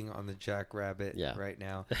sleeping on the Jack Rabbit right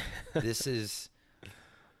now. This is,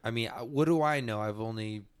 I mean, what do I know? I've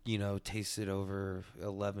only, tasted over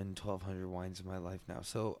 1,200 wines in my life now.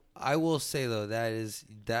 So I will say though, that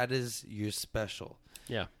is your special.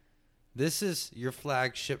 Yeah. This is your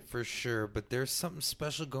flagship for sure, but there's something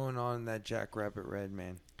special going on in that Jack Rabbit Red,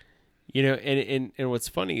 man. And what's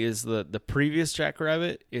funny is the previous Jack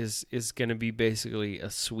Rabbit is going to be basically a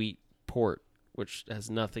sweet port, which has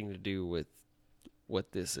nothing to do with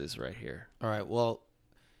what this is right here. All right, well,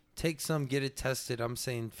 take some, get it tested. I'm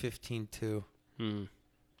saying 15-2.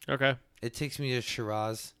 Okay. It takes me to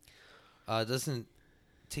Shiraz. It doesn't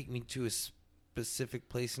take me to a specific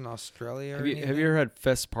place in Australia. Have you ever had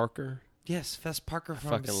Fess Parker? Yes, Fess Parker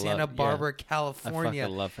from fucking Santa love- Barbara, I California.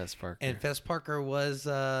 fucking love Fess Parker. And Fess Parker was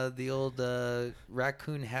the old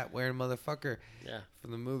raccoon hat wearing motherfucker yeah.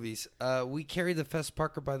 from the movies. We carry the Fess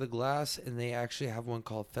Parker by the glass, and they actually have one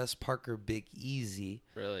called Fess Parker Big Easy.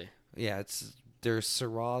 Really? Yeah, it's their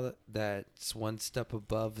Syrah that's one step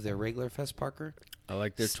above their regular Fess Parker. I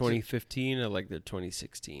like their 2015. I like their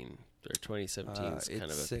 2016. Their 2017 is kind of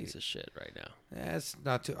a it's piece of shit right now. That's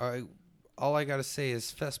not too. All I gotta say is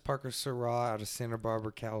Fess Parker Syrah out of Santa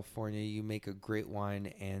Barbara, California. You make a great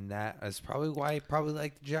wine, and that is probably why I probably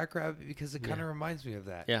like the Jack Rabbit, because it kind of reminds me of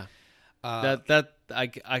that. Yeah. I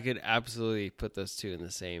could absolutely put those two in the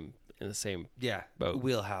same boat.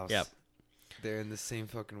 Wheelhouse. Yep. They're in the same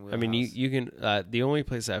fucking wheelhouse. I mean, you can. The only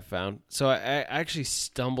place I've found. So I actually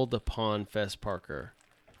stumbled upon Fess Parker.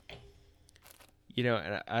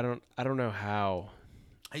 And I don't know how.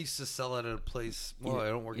 I used to sell it at a place. Well, I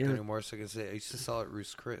don't work there anymore, so I can say I used to sell at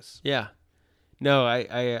Roost Chris. Yeah. No, I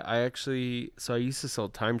actually. So I used to sell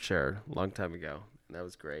timeshare a long time ago. And that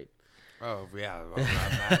was great. Oh yeah, I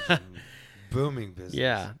imagine booming business.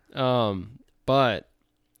 Yeah. But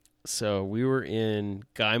so we were in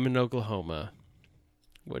Guyman, Oklahoma,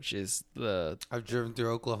 which is I've driven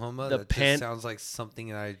through Oklahoma. The That pan- just sounds like something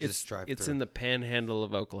that I just drive through. It's in the panhandle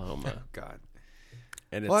of Oklahoma. God.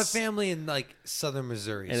 And Well, I have it's family in like southern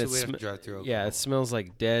Missouri, and so it's we have to drive through Oklahoma. yeah, it smells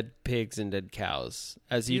like dead pigs and dead cows.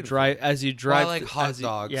 As you Beautiful. drive, Well, I like hot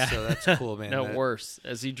dogs, yeah. so that's cool, man. No, worse.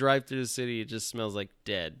 As you drive through the city, it just smells like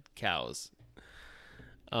dead cows.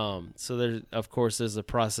 So there's a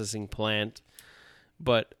processing plant,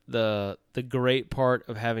 but the great part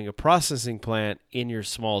of having a processing plant in your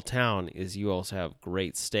small town is you also have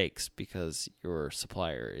great steaks because your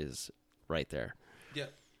supplier is right there. Yeah.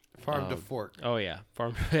 Farm to fork. Oh yeah,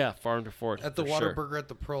 farm to fork. At the for sure. Whataburger at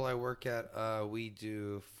the Pearl I work at, we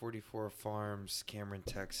do 44 Farms, Cameron,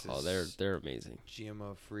 Texas. Oh, they're amazing.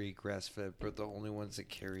 GMO free, grass fed, but the only ones that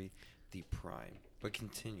carry the prime. But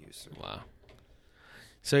continue, sir. Wow.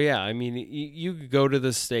 So yeah, I mean, you could go to the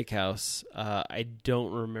steakhouse. I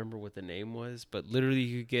don't remember what the name was, but literally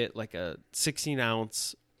you could get like a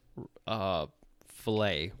 16-ounce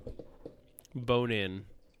fillet, bone in,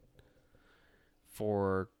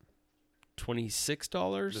 for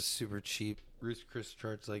 $26. That's super cheap. Ruth Chris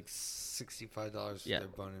charged like $65 for their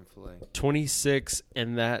bone-in fillet. 26,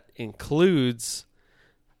 and that includes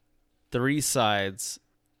 3 sides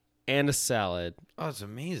and a salad. Oh, it's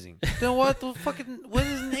amazing. Then what is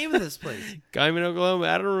the name of this place? Guyman, Oklahoma.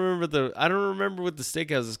 I don't remember what the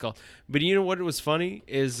steakhouse is called. But you know what was funny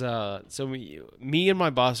is so me and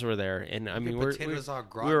my boss were there, and I mean we were potatoes au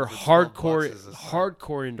gratin we were for $12 is a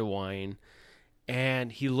hardcore into wine,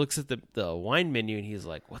 And he looks at the wine menu and he's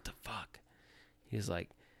like, what the fuck? He's like,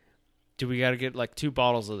 do we got to get like 2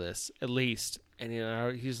 bottles of this at least? And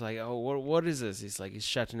he's like, oh, what is this? He's like, it's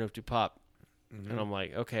Chateauneuf du Pape. And I'm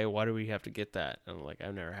like, okay, why do we have to get that? And I'm like,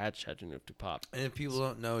 I've never had Chateauneuf du Pape. And if people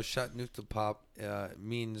don't know, Chateauneuf du Pape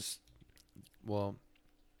means, well,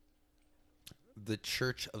 the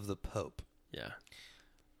Church of the Pope. Yeah.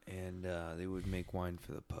 And they would make wine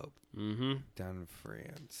for the Pope down in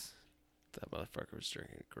France. That motherfucker was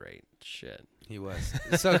drinking great shit. He was.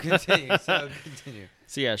 So continue.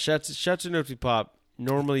 So yeah, Chateauneuf du Pape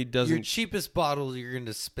normally doesn't... Your cheapest bottle, you're going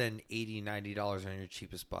to spend $80, $90 on your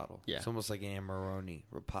cheapest bottle. Yeah. It's almost like an Amarone,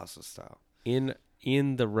 Ripasso style. In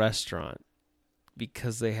the restaurant,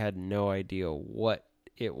 because they had no idea what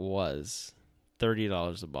it was,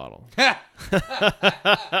 $30 a bottle.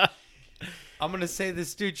 I'm going to say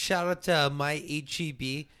this, dude. Shout out to my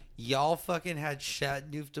HEB. Y'all fucking had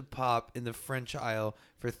Chateauneuf du Pape in the French aisle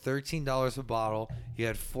for $13 a bottle. You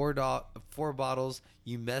had four bottles.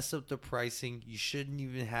 You messed up the pricing. You shouldn't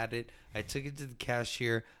even had it. I took it to the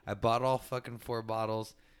cashier. I bought all fucking 4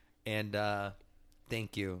 bottles. And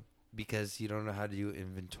thank you. Because you don't know how to do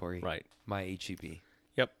inventory. Right. My HEB.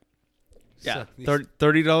 Yep. Yeah. So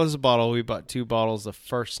 $30 a bottle. We bought 2 bottles the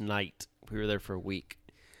first night. We were there for a week.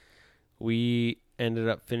 We ended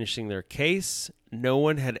up finishing their case. No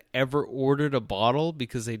one had ever ordered a bottle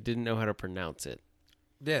because they didn't know how to pronounce it.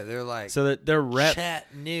 Yeah, they're like, so that their rep,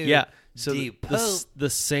 Chateauneuf. yeah. So the the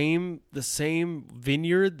same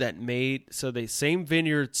vineyard that made, so the same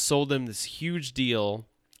vineyard sold them this huge deal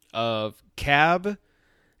of cab,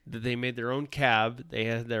 that they made their own cab. They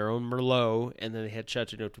had their own Merlot, and then they had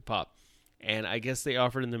Chateauneuf du Pape. And I guess they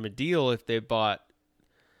offered them a deal if they bought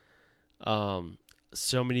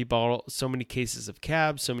so many cases of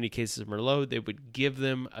cab, so many cases of Merlot, they would give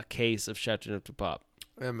them a case of Chateauneuf du Pape.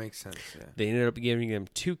 That makes sense, yeah. They ended up giving them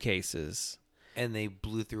 2 cases. And they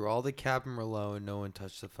blew through all the cab and Merlot, and no one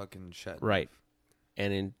touched the fucking Chateauneuf. Right.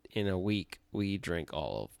 And in a week, we drank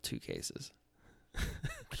all of 2 cases.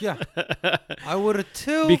 Yeah. I would have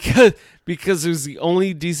too. Because it was the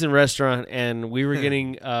only decent restaurant, and we were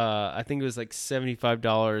getting, I think it was like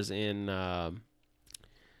 $75 in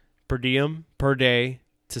per diem per day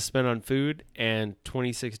to spend on food, and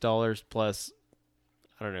 $26 plus,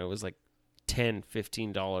 I don't know, it was like $10,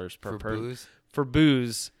 $15 per booze? For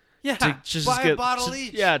booze. Yeah, to just buy get, a bottle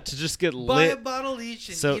each. Yeah, to just get buy lit. a bottle each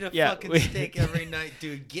and So, eat a yeah, fucking steak every night,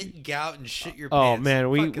 dude. Get gout and shit your Oh pants. man, I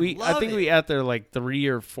I think we ate there like 3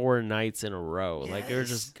 or 4 nights in a row. Yes. Like they were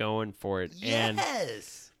just going for it. Yes. And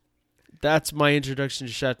that's my introduction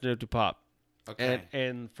to Chateauneuf du Pape. Okay.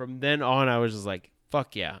 And from then on, I was just like,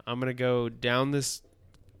 fuck yeah, I'm gonna go down this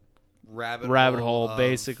rabbit hole hole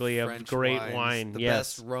basically of French great wines, wine. The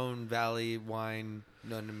Yes. best Rhone Valley wine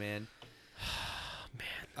known to man. Man,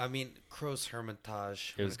 I mean, Crow's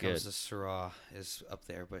Hermitage when was it comes good. to Syrah is up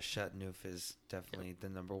there, but Chateauneuf is definitely the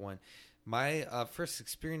number one. My first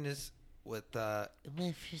experience with my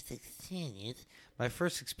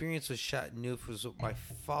first experience with Chateauneuf was with my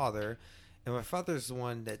father, and my father's the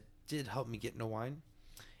one that did help me get into wine.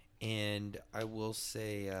 And I will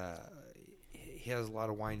say, he has a lot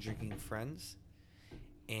of wine drinking friends,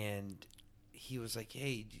 and he was like,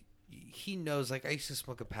 "Hey," he knows, like, I used to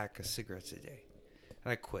smoke a pack of cigarettes a day,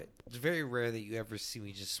 and I quit. It's very rare that you ever see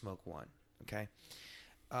me just smoke one. Okay.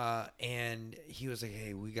 And he was like,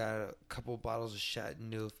 "Hey, we got a couple bottles of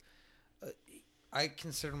Chateauneuf." I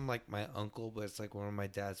consider him like my uncle, but it's like one of my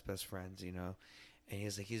dad's best friends, you know. And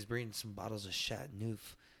he's like, he's bringing some bottles of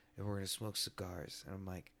Chateauneuf, and we're gonna smoke cigars. And I'm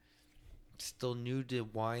like, still new to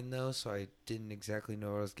wine though, so I didn't exactly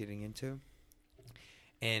know what I was getting into.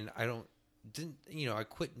 And I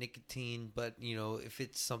quit nicotine, but you know, if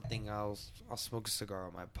it's something, I'll smoke a cigar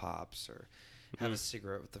with my pops or have a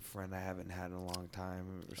cigarette with a friend I haven't had in a long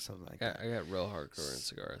time or something like that. I got real hardcore in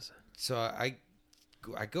cigars. So I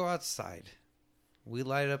go outside. We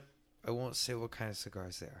light up, I won't say what kind of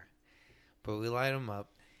cigars they are, but we light them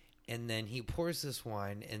up, and then he pours this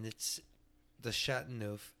wine, and it's the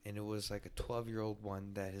Chateauneuf, and it was like a 12-year-old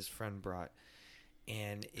one that his friend brought,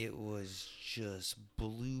 and it was just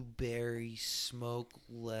blueberry, smoke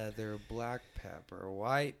leather, black pepper,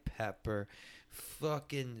 white pepper,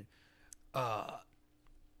 fucking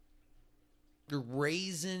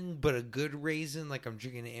raisin, but a good raisin, like I'm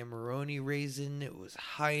drinking an Amarone raisin. It was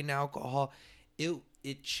high in alcohol.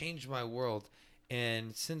 It changed my world,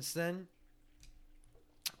 and since then,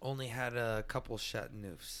 only had a couple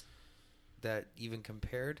Chateauneufs that even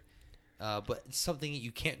compared. But it's something that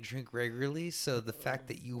you can't drink regularly, so the fact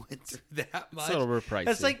that you went through that much, It's a little bit pricey.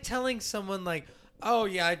 that's like telling someone like, "Oh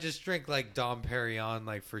yeah, I just drink like Dom Perignon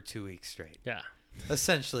like for 2 weeks straight." Yeah.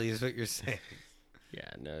 Essentially, is what you're saying. Yeah,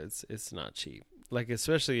 no, it's not cheap. Like,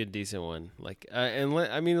 especially a decent one. Like,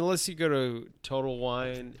 unless you go to Total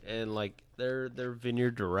Wine and like their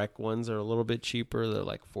Vineyard Direct ones are a little bit cheaper. They're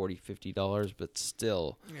like $40-$50, but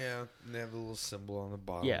still. Yeah, they have a little symbol on the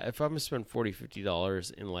bottom. Yeah, if I'm gonna spend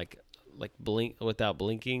 $40-$50 in like blink without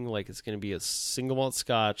blinking, like it's gonna be a single malt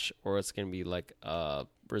Scotch or it's gonna be like a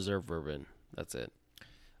reserve bourbon. That's it.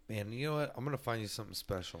 Man, you know what? I'm gonna find you something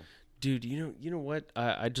special, dude. You know what?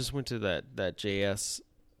 I just went to that JS.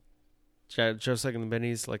 Joe Second the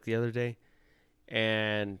Benny's like the other day,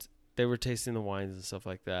 and they were tasting the wines and stuff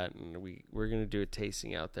like that, and we're gonna do a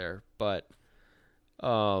tasting out there. But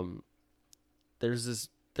there's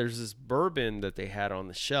this bourbon that they had on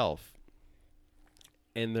the shelf,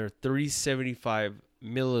 and they're 375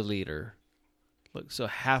 milliliter. Look, so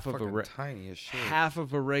half of tiny as shit. Half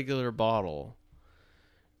of a regular bottle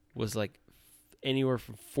was like anywhere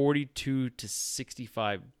from $42 to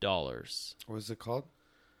 $65. What is it called?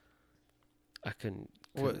 I couldn't.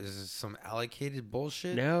 What is this, some allocated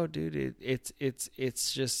bullshit? No, dude. It's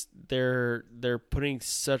just they're putting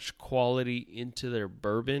such quality into their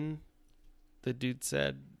bourbon. The dude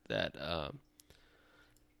said that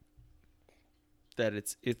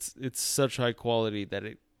it's such high quality that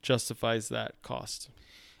it justifies that cost.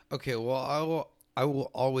 Okay, well I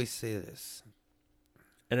will always say this,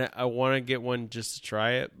 and I want to get one just to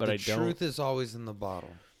try it, but I don't. The truth is always in the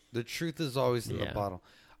bottle. The truth is always in the bottle.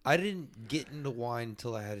 I didn't get into wine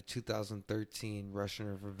until I had a 2013 Russian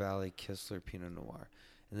River Valley Kistler Pinot Noir.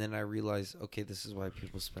 And then I realized, okay, this is why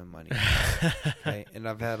people spend money. Okay? And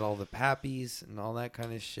I've had all the Pappies and all that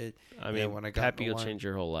kind of shit. I mean, when I got Pappy will change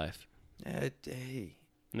your whole life. Hey.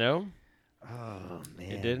 No? Oh,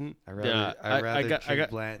 man. It didn't? I'd rather drink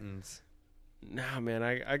Blanton's. Nah, man.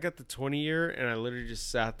 I got the 20-year, and I literally just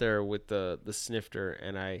sat there with the snifter,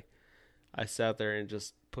 and I sat there and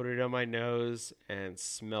just put it on my nose and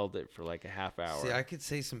smelled it for like a half hour. See, I could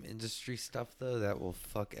say some industry stuff though that will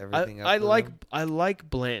fuck everything up. I like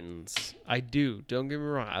Blanton's. I do. Don't get me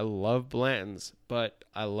wrong. I love Blanton's, but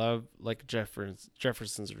I love like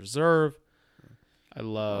Jefferson's Reserve. I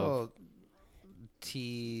love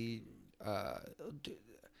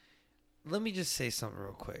let me just say something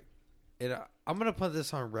real quick. I'm gonna put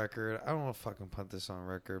this on record. I don't want to fucking put this on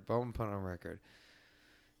record, but I'm gonna put it on record.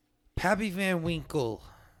 Pappy Van Winkle,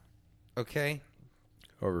 okay?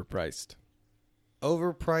 Overpriced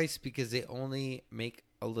because they only make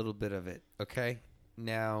a little bit of it, okay?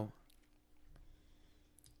 Now,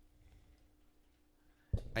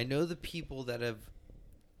 I know the people that have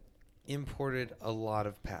imported a lot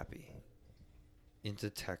of Pappy into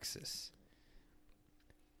Texas.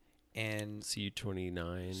 And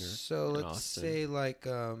CU29 so let's say like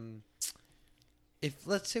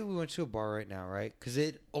let's say we went to a bar right now, right? Because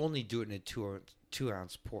they'd only do it in a 2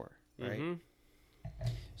 ounce pour, right? Mm-hmm.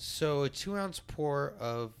 So a 2 ounce pour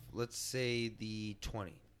of, let's say, the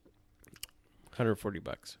 20, $140,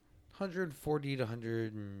 140 to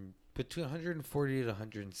 100, between 140 to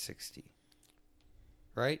 160,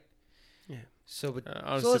 right? Yeah. So,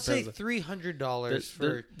 so let's say $300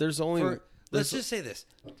 for. There's only. Let's just say this: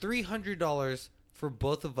 $300 for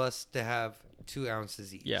both of us to have 2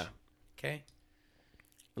 ounces each. Yeah. Okay.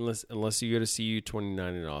 Unless you go to CU29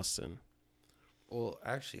 in Austin. Well,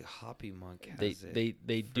 actually, Hoppy Monk has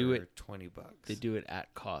they do it $20. They do it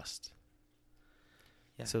at cost.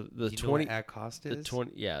 Yeah. So the you 20 know what at cost is the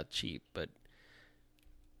 20 cheap, but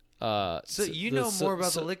so you know more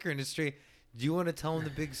about the liquor industry. Do you want to tell them the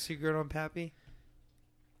big secret on Pappy?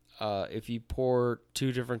 If you pour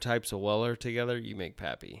 2 different types of Weller together, you make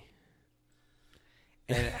Pappy.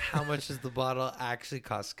 And how much does the bottle actually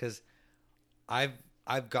cost? Because I've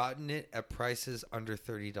gotten it at prices under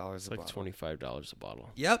 $30 it's like bottle. $25 a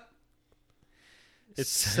bottle. Yep. It's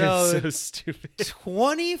so stupid.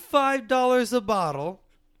 $25 a bottle,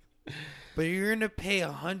 but you're going to pay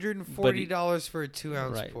 $140 for a 2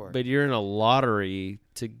 ounce pour. But you're in a lottery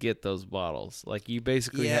to get those bottles. Like you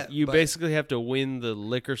basically basically have to win the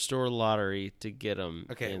liquor store lottery to get them.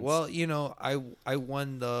 Okay, well, you know, I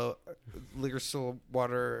won the liquor store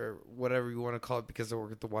water, whatever you want to call it, because I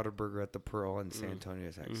work at the Whataburger at the Pearl in San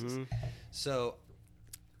Antonio, Texas. Mm-hmm. So,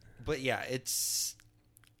 but yeah, it's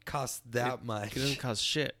costs that much. It doesn't cost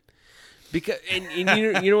shit. Because and you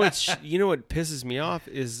know what pisses me off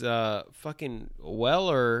is fucking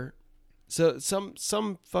Weller. So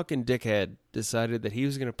some fucking dickhead decided that he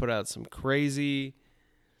was going to put out some crazy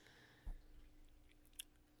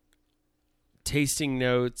tasting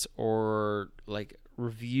notes or like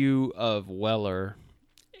review of Weller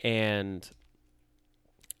and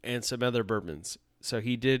some other bourbons, So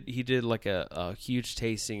he did like a huge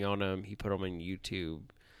tasting on them. He put them on YouTube.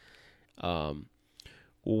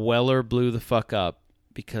 Weller blew the fuck up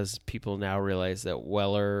because people now realize that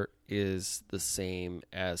Weller is the same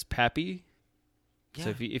as Pappy. Yeah.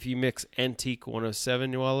 So if you mix Antique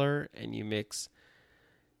 107 Weller and you mix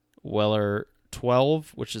Weller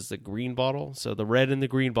 12, which is the green bottle, so the red and the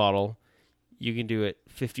green bottle, you can do it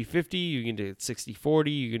 50-50, you can do it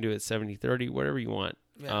 60-40, you can do it 70-30, whatever you want.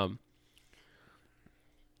 Yeah.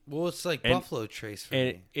 Well, it's like Buffalo Trace for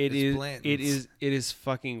and me. It is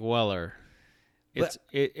fucking Weller. It's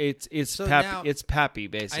so Pappy. now- It's Pappy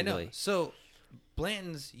basically. I know. So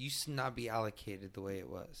Blanton's used to not be allocated the way it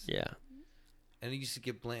was. Yeah. And I used to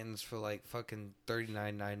get Blanton's for like fucking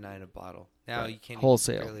 $39.99 a bottle. Now Right. you can't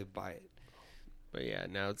Wholesale. even barely buy it. But yeah,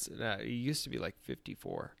 now it used to be like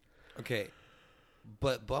 54. Okay.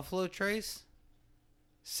 But Buffalo Trace,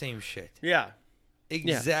 same shit. Yeah.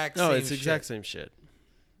 Exact No, same it's shit. exact same shit.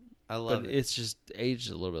 I love But it. it's just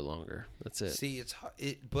aged a little bit longer. That's it. See,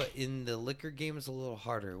 but in the liquor game, it's a little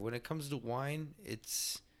harder. When it comes to wine,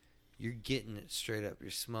 you're getting it straight up.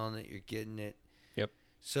 You're smelling it. You're getting it. Yep.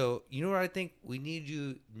 So you know what I think we need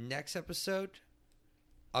to do next episode?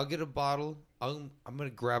 I'll get a bottle. I'm gonna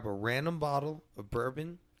grab a random bottle of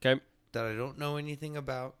bourbon Okay. that I don't know anything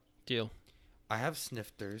about. Deal. I have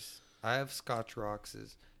snifters. I have Scotch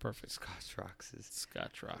Roxes. Perfect. Scotch Roxes.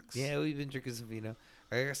 Scotch rocks. Yeah, we've been drinking some vino.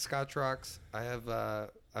 I got Scotch Rocks. I have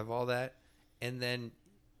all that, and then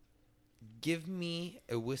give me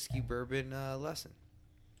a whiskey bourbon lesson.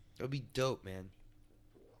 That'd be dope, man.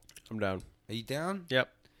 I'm down. Are you down? Yep.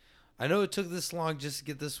 I know it took this long just to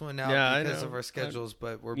get this one out Yeah, I because know. of our schedules,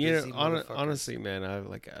 but we're You busy. know, motherfuckers. honestly, man, I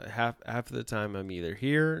like half of the time I'm either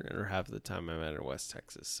here or half of the time I'm out in West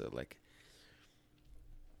Texas. So like,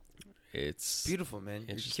 it's Beautiful, man. You're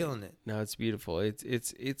Interesting. killing it. No, it's beautiful.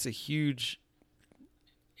 It's a huge.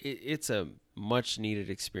 It's a much needed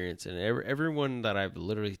experience, and everyone that I've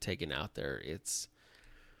literally taken out there, it's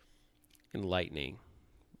enlightening,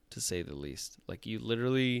 to say the least. Like you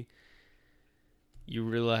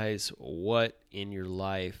realize what in your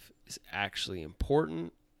life is actually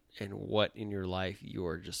important, and what in your life you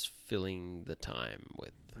are just filling the time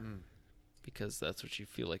with, because that's what you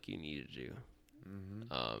feel like you need to do.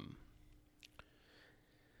 Mm-hmm.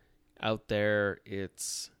 Out there,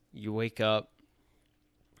 it's you wake up,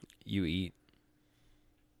 you eat,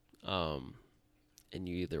 and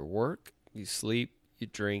you either work, you sleep, you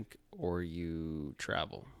drink, or you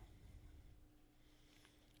travel.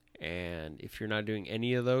 And if you're not doing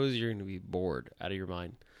any of those, you're going to be bored out of your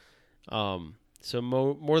mind. So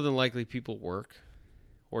more than likely, people work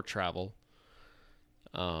or travel.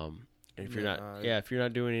 And if you're if you're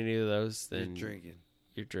not doing any of those, then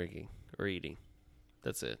you're drinking or eating.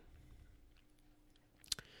 That's it.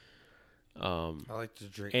 I like to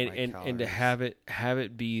drink and to have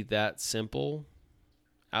it be that simple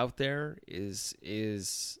out there is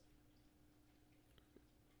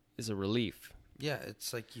a relief. Yeah,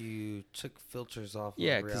 it's like you took filters off.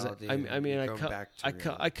 Yeah, of reality.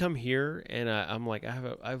 I come here and I'm like I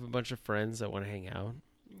have a bunch of friends that want to hang out,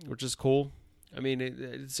 which is cool. I mean,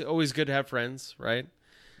 it's always good to have friends, right?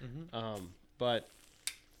 Mm-hmm. But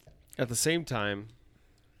at the same time,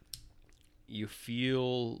 you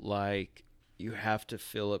feel like you have to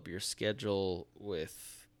fill up your schedule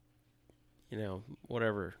with,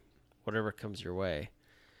 whatever comes your way.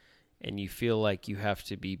 And you feel like you have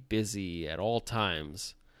to be busy at all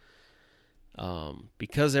times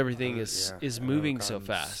because everything is moving so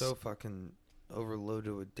fast. So fucking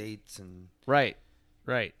overloaded with dates and... Right.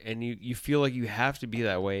 And you feel like you have to be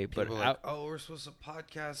that way. But we're supposed to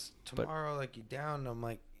podcast tomorrow. Like, you down? And I'm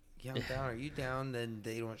like, yeah, I'm down. Are you down? Then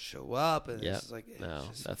they don't show up, and it's just like,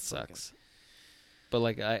 that sucks. But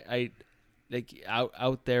like I like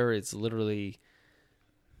out there, it's literally,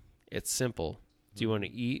 it's simple. Do you want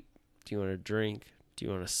to eat? Do you want to drink? Do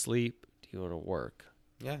you want to sleep? Do you want to work?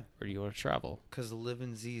 Yeah. Or do you want to travel? Because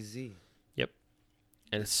living's easy. Yep.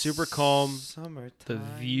 And it's super calm. Summertime. The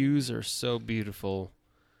views are so beautiful.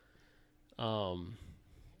 Well,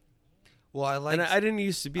 and I didn't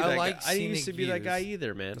used to be that guy. I didn't scenic used to be that views. guy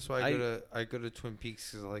either, man. That's why I go to Twin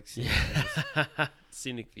Peaks because I like scenic views.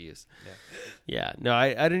 Scenic views. Yeah. Yeah. No,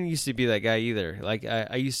 I didn't used to be that guy either. Like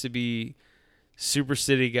I used to be super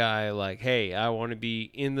city guy. Like, hey, I want to be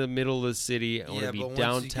in the middle of the city. I want to be downtown.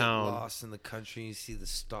 Once you get lost in the country, you see the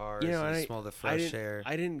stars, and you smell the fresh air.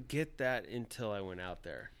 I didn't get that until I went out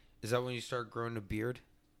there. Is that when you start growing a beard?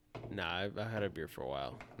 Nah, I had a beard for a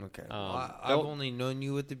while. Okay. I've only known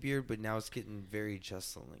you with the beard, but now it's getting very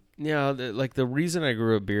justling. Yeah, the reason I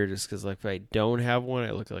grew a beard is because like if I don't have one,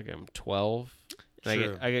 I look like I'm 12. And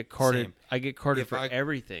True. I get carded. Same. I get carded If for I-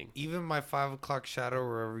 everything. Even my 5 o'clock shadow,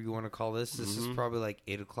 wherever you want to call this is probably like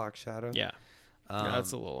 8 o'clock shadow. Yeah.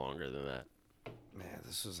 That's a little longer than that. Man,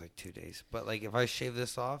 this was like 2 days. But like, if I shave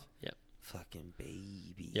this off, Yep. fucking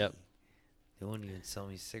baby. Yep. They won't even sell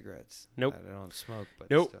me cigarettes. Nope. I don't smoke,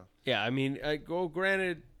 but Nope. still. Yeah, I mean,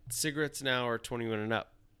 granted, cigarettes now are 21 and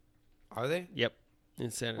up. Are they? Yep.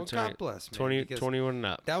 In San Well, Antonio. God bless, man. 20, because 21 and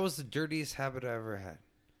up. that was the dirtiest habit I ever had.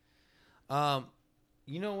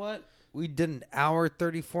 You know what? We did an hour,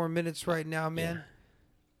 34 minutes right now, man. Yeah.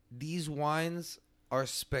 These wines are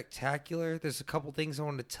spectacular. There's a couple things I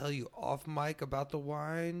want to tell you off mic about the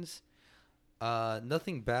wines.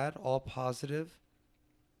 Nothing bad, all positive.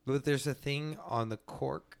 But there's a thing on the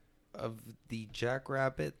cork of the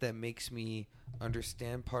Jackrabbit that makes me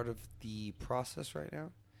understand part of the process right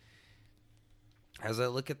now. As I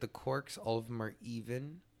look at the corks, all of them are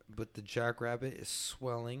even, but the Jackrabbit is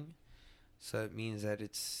swelling. So it means that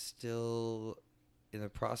it's still in the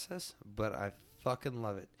process, but I fucking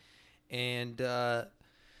love it. And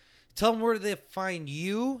tell them where they find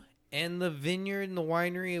you and the vineyard and the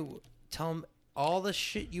winery. Tell them all the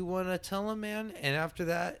shit you want to tell them, man. And after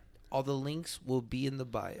that, all the links will be in the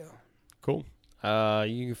bio. Cool.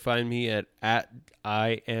 You can find me at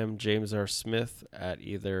I am James R. Smith at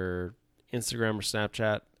either Instagram or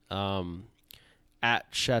Snapchat. At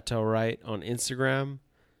Chateau Right on Instagram.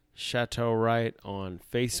 Chateau Right on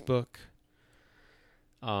Facebook.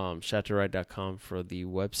 ChateauRight.com for the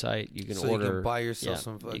website. You can order. You can buy yourself yeah,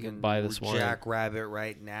 some fucking you can buy this wine. Jackrabbit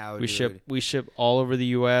right now. We dude. ship all over the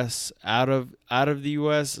U.S. Out of the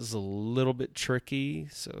U.S. is a little bit tricky.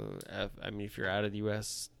 So I mean, if you're out of the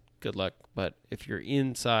U.S., good luck. But if you're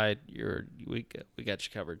inside, we got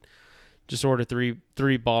you covered. Just order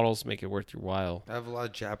three bottles, make it worth your while. I have a lot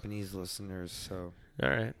of Japanese listeners, so All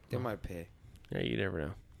right, they might pay. Yeah, you never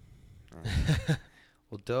know.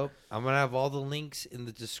 Well, dope. I'm gonna have all the links in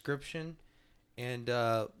the description, and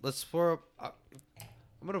let's pour up.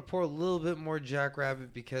 I'm gonna pour a little bit more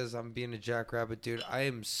Jackrabbit because I'm being a Jackrabbit dude. I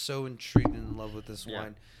am so intrigued and in love with this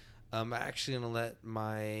wine. I'm actually gonna let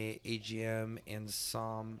my AGM and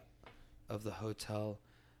Som of the hotel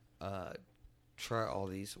try all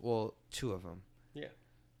these. Well, 2 of them. Yeah.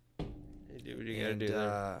 You do what you gotta do.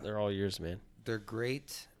 They're all yours, man. They're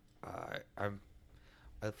great. I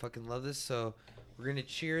fucking love this. So we're gonna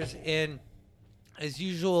cheers, and as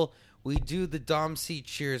usual, we do the Dom C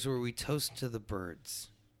cheers where we toast to the birds.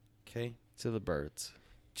 Okay. To the birds.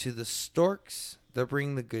 To the storks that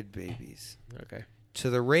bring the good babies. Okay. To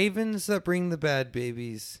the ravens that bring the bad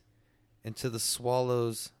babies, and to the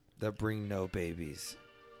swallows that bring no babies.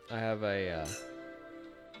 I have a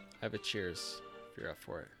cheers if you're up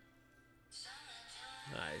for it.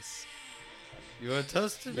 Nice. You want to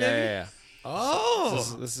toast it, baby? Yeah.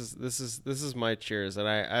 Oh, This is my cheers, and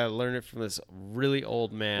I learned it from this really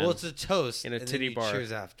old man. well, it's a toast in a and titty then you bar.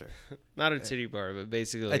 Cheers after Not a titty bar, but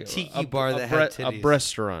basically a tiki bar that had titties. a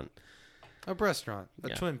restaurant. A restaurant,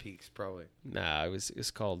 Yeah. Twin Peaks, probably. Nah, it's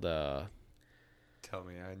called Tell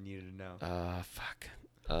me, I need to know.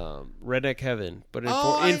 Redneck Heaven, but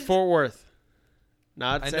Oh, in Fort Worth,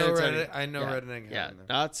 not San Antonio. I know yeah. Redneck Yeah, Heaven.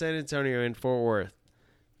 not San Antonio, in Fort Worth.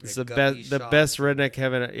 It's the Gummy best, the shots. best Redneck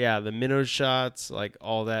Heaven. Yeah, the minnow shots, like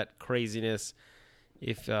all that craziness.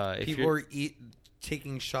 If People you're, are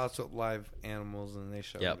taking shots with live animals and they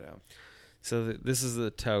shut Yep. them down. so this is the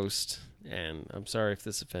toast, and I'm sorry if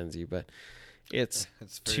this offends you, but it's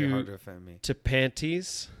It's very to hard to offend me. to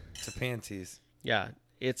panties. To panties. Yeah,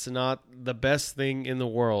 it's not the best thing in the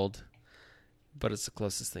world, but it's the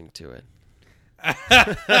closest thing to it.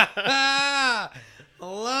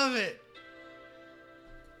 Love it.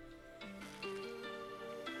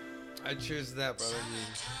 I cheers to that, brother.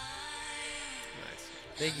 Nice.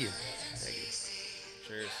 Thank you.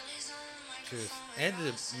 Cheers. Cheers. And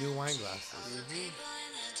the new wine glasses.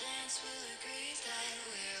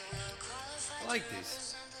 I like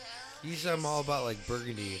these. Usually I'm all about like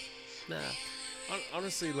burgundy. Nah.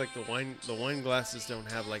 Honestly, like the wine glasses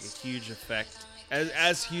don't have like a huge effect,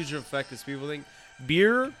 as huge an effect as people think.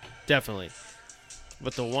 Beer, definitely,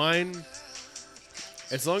 but the wine,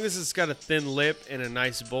 as long as it's got a thin lip and a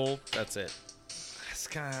nice bowl, that's it. That's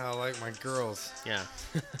kind of how I like my girls. Yeah.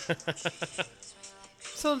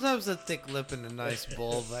 Sometimes a thick lip and a nice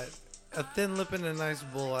bowl, but a thin lip and a nice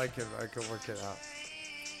bowl, I could work it out.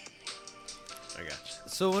 I got you.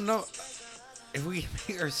 So if we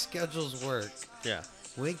make our schedules work, Yeah.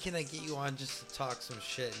 when can I get you on just to talk some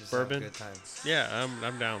shit and just Bourbon? have a good time? Yeah,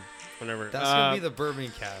 I'm down. Whenever. That's gonna be the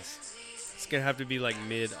bourbon cast. It's gonna have to be like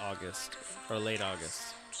mid-August or late August.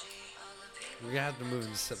 We're gonna have to move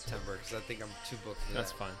into September because I think I'm too booked for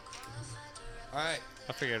That's that. fine. All right.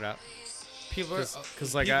 I'll figure it out. People are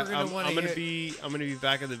Because like people are I'm wanna gonna hear- be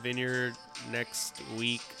back at the vineyard next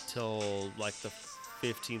week till like the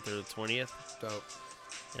 15th or the 20th, Dope.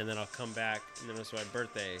 and then I'll come back, and then it's my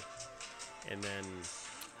birthday, and then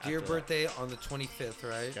Your after that- birthday on the 25th,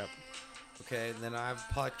 right? Yep. Okay, and then I have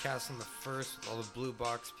a podcast on the 1st with all the Blue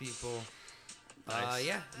Box people. Nice.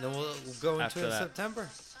 Yeah, and then we'll go into After it in that. September.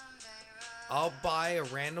 I'll buy a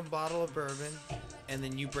random bottle of bourbon, and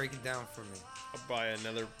then you break it down for me. I'll buy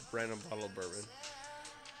another random bottle of bourbon.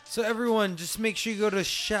 So everyone, just make sure you go to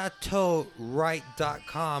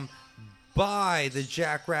chateauwright.com. Buy the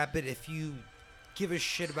Jackrabbit. If you give a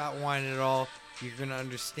shit about wine at all, you're going to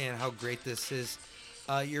understand how great this is.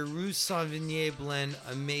 Your Rue Sauvignon blend,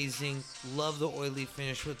 amazing. Love the oily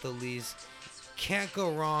finish with the lees. Can't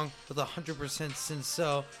go wrong with 100%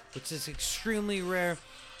 Cinsault, which is extremely rare.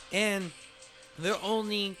 And they're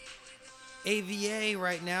only AVA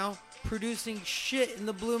right now, producing shit in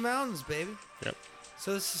the Blue Mountains, baby. Yep.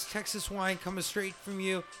 So this is Texas wine coming straight from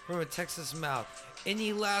you, from a Texas mouth.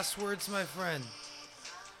 Any last words, my friend?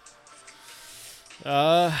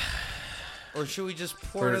 Or should we just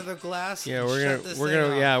pour We're- another glass? Yeah, and we're shut gonna this we're thing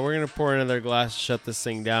gonna off? yeah we're gonna pour another glass, shut this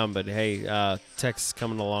thing down. But hey, Texas is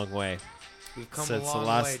coming a long way. We've come Since a long the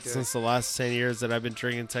last way, dude. since the last 10 years that I've been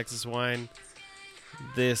drinking Texas wine,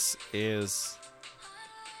 this is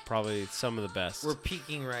probably some of the best. We're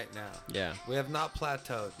peaking right now. Yeah, We have not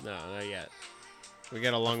plateaued. no, not yet. We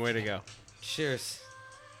got a long way to go. Cheers.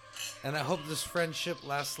 And I hope this friendship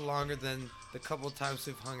lasts longer than the couple times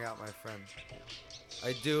we've hung out, my friend.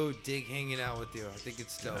 I do dig hanging out with you. I think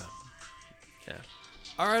it's dope. Yeah.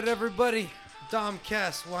 All right, everybody.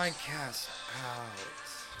 Domcast, Winecast, out.